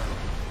far!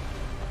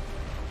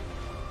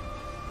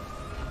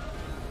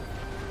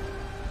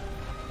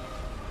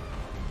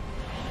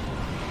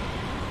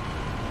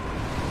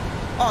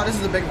 Oh, this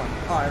is the big one.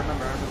 Oh, I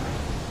remember.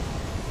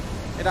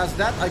 It has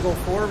that. I go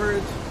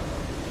forward.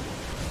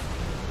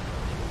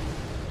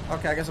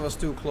 Okay, I guess I was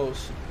too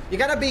close. You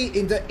gotta be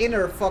in the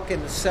inner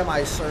fucking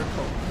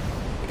semicircle.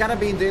 You gotta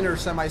be in the inner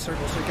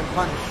semicircle so you can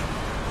punch.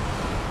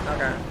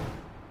 Okay.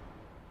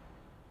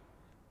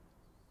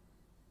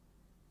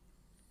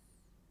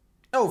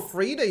 Oh,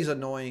 3 days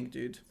annoying,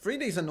 dude. 3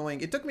 days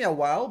annoying. It took me a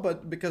while,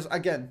 but because,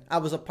 again, I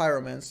was a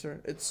pyromancer.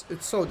 It's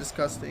so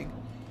disgusting.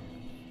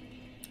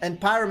 And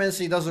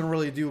pyromancy doesn't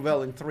really do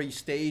well in 3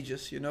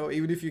 stages, you know?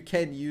 Even if you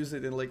can use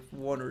it in like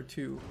 1 or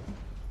 2.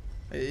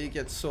 It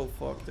gets so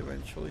fucked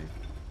eventually.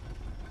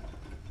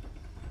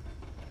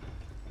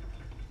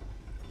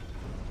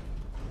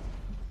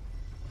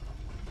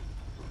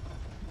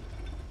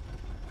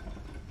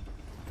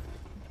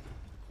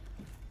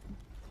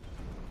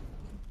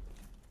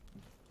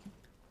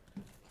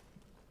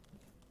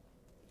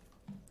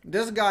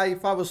 This guy,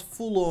 if I was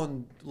full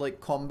on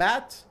like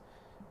combat,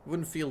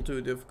 wouldn't feel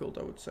too difficult,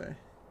 I would say.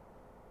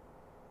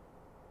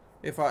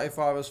 If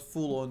I was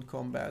full on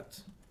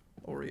combat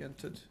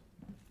oriented,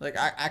 like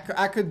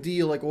I could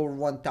deal like over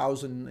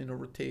 1,000 in a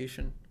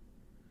rotation.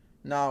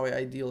 Now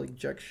I deal like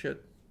jack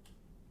shit.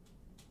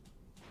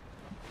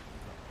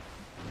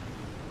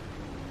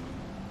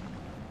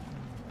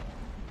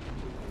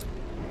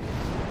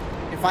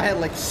 If I had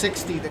like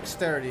 60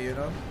 dexterity, you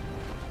know,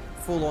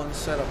 full on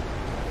setup.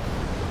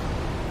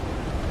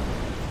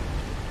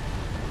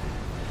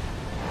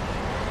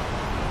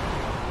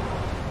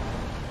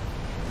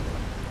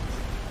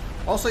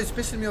 Also, it's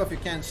pissing me off you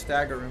can't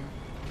stagger him.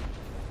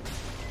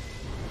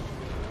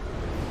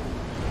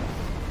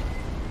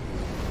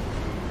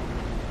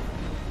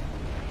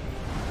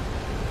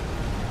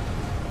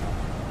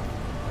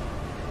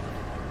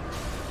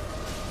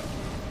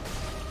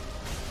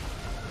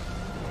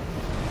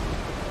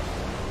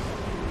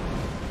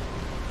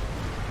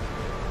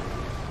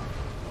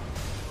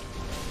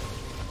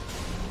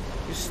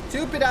 You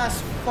stupid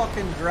ass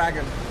fucking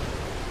dragon.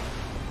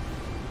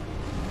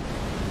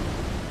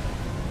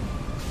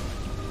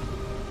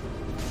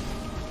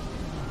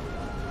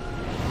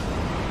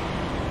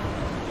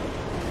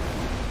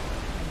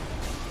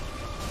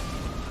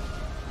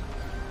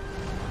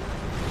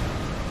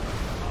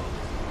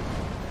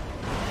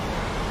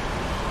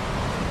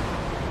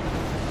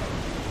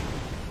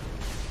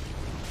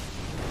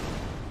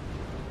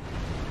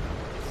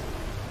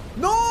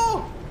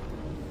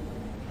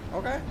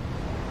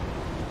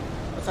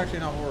 Actually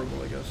not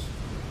horrible, I guess.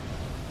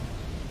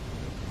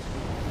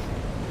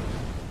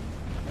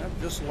 Yep,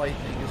 just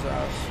lightning his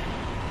ass.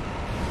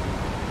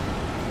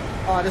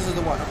 Oh, this is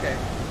the one, okay.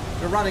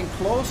 They're running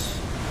close.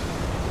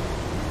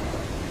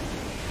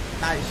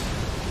 Nice.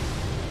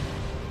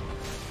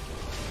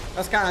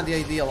 That's kind of the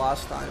idea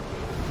last time.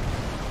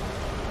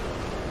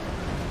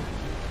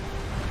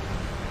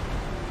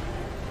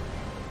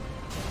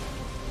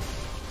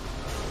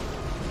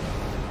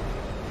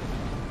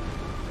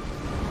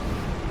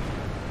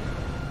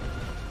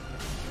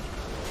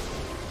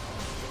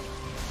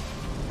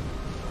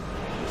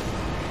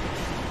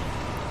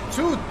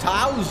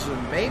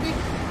 Baby.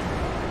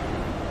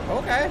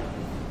 Okay.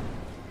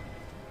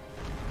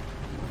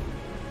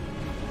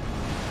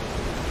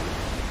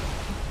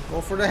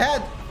 Go for the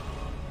head.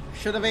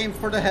 Should have aimed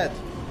for the head.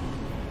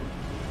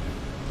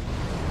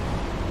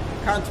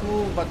 Can't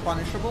move but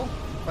punishable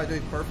if I do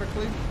it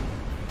perfectly.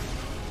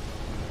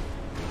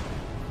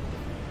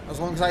 As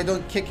long as I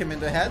don't kick him in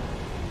the head.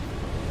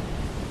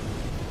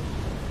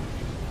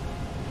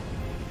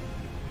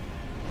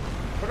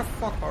 Where the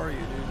fuck are you,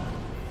 dude?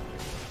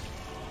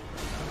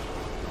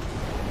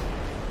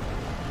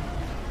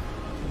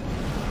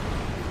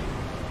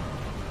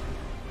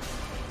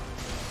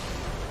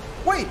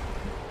 Wait!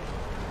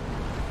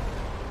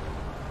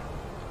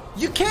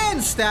 You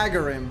can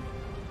stagger him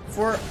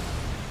for...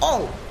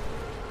 Oh!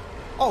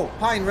 Oh,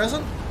 pine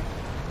resin?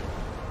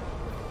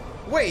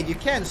 Wait, you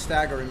can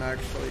stagger him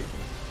actually.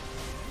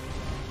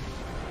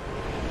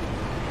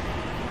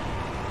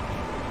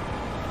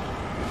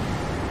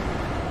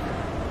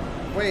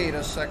 Wait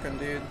a second,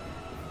 dude.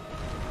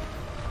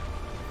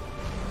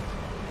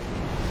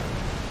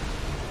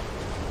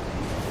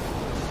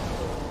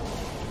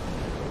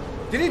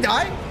 Did he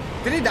die?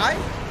 Did he die?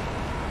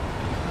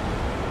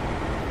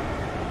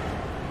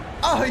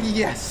 Oh,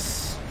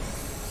 yes!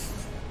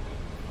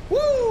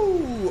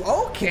 Woo!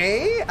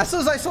 Okay! As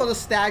soon as I saw the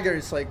stagger,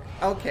 it's like,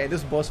 okay,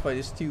 this boss fight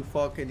is too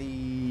fucking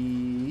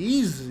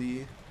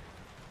easy.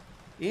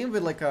 Even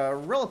with like a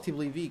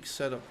relatively weak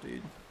setup,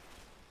 dude.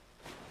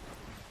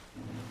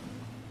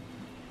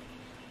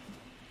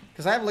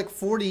 Because I have like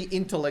 40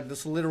 intellect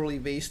that's literally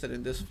wasted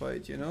in this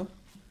fight, you know?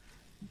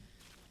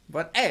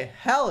 But hey,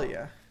 hell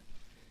yeah!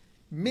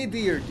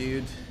 MIDIR,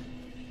 dude.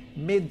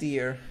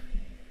 MIDIR.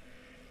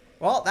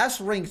 Well,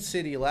 that's ranked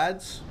city,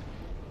 lads.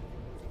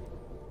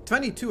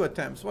 22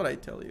 attempts, what I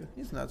tell you.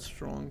 He's not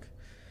strong.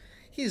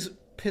 He's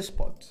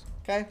pisspot,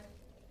 okay?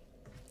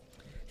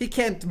 He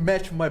can't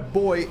match my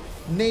boy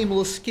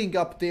Nameless King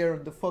up there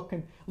in the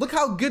fucking... Look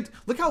how good,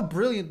 look how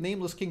brilliant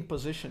Nameless King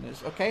position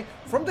is, okay?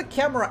 From the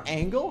camera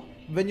angle,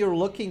 when you're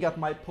looking at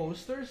my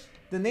posters,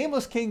 the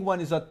Nameless King one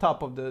is at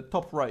top of the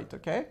top right,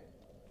 okay?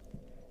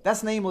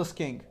 That's Nameless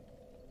King.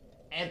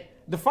 And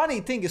the funny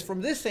thing is,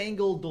 from this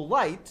angle, the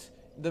light,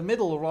 the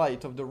middle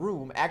right of the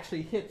room,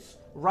 actually hits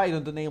right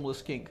on the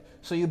Nameless King.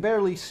 So you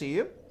barely see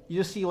him. You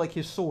just see like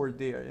his sword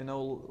there, you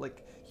know,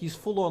 like he's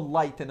full on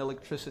light and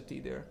electricity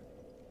there.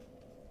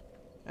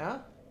 Yeah?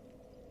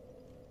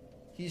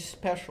 He's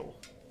special.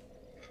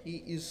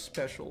 He is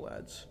special,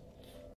 lads.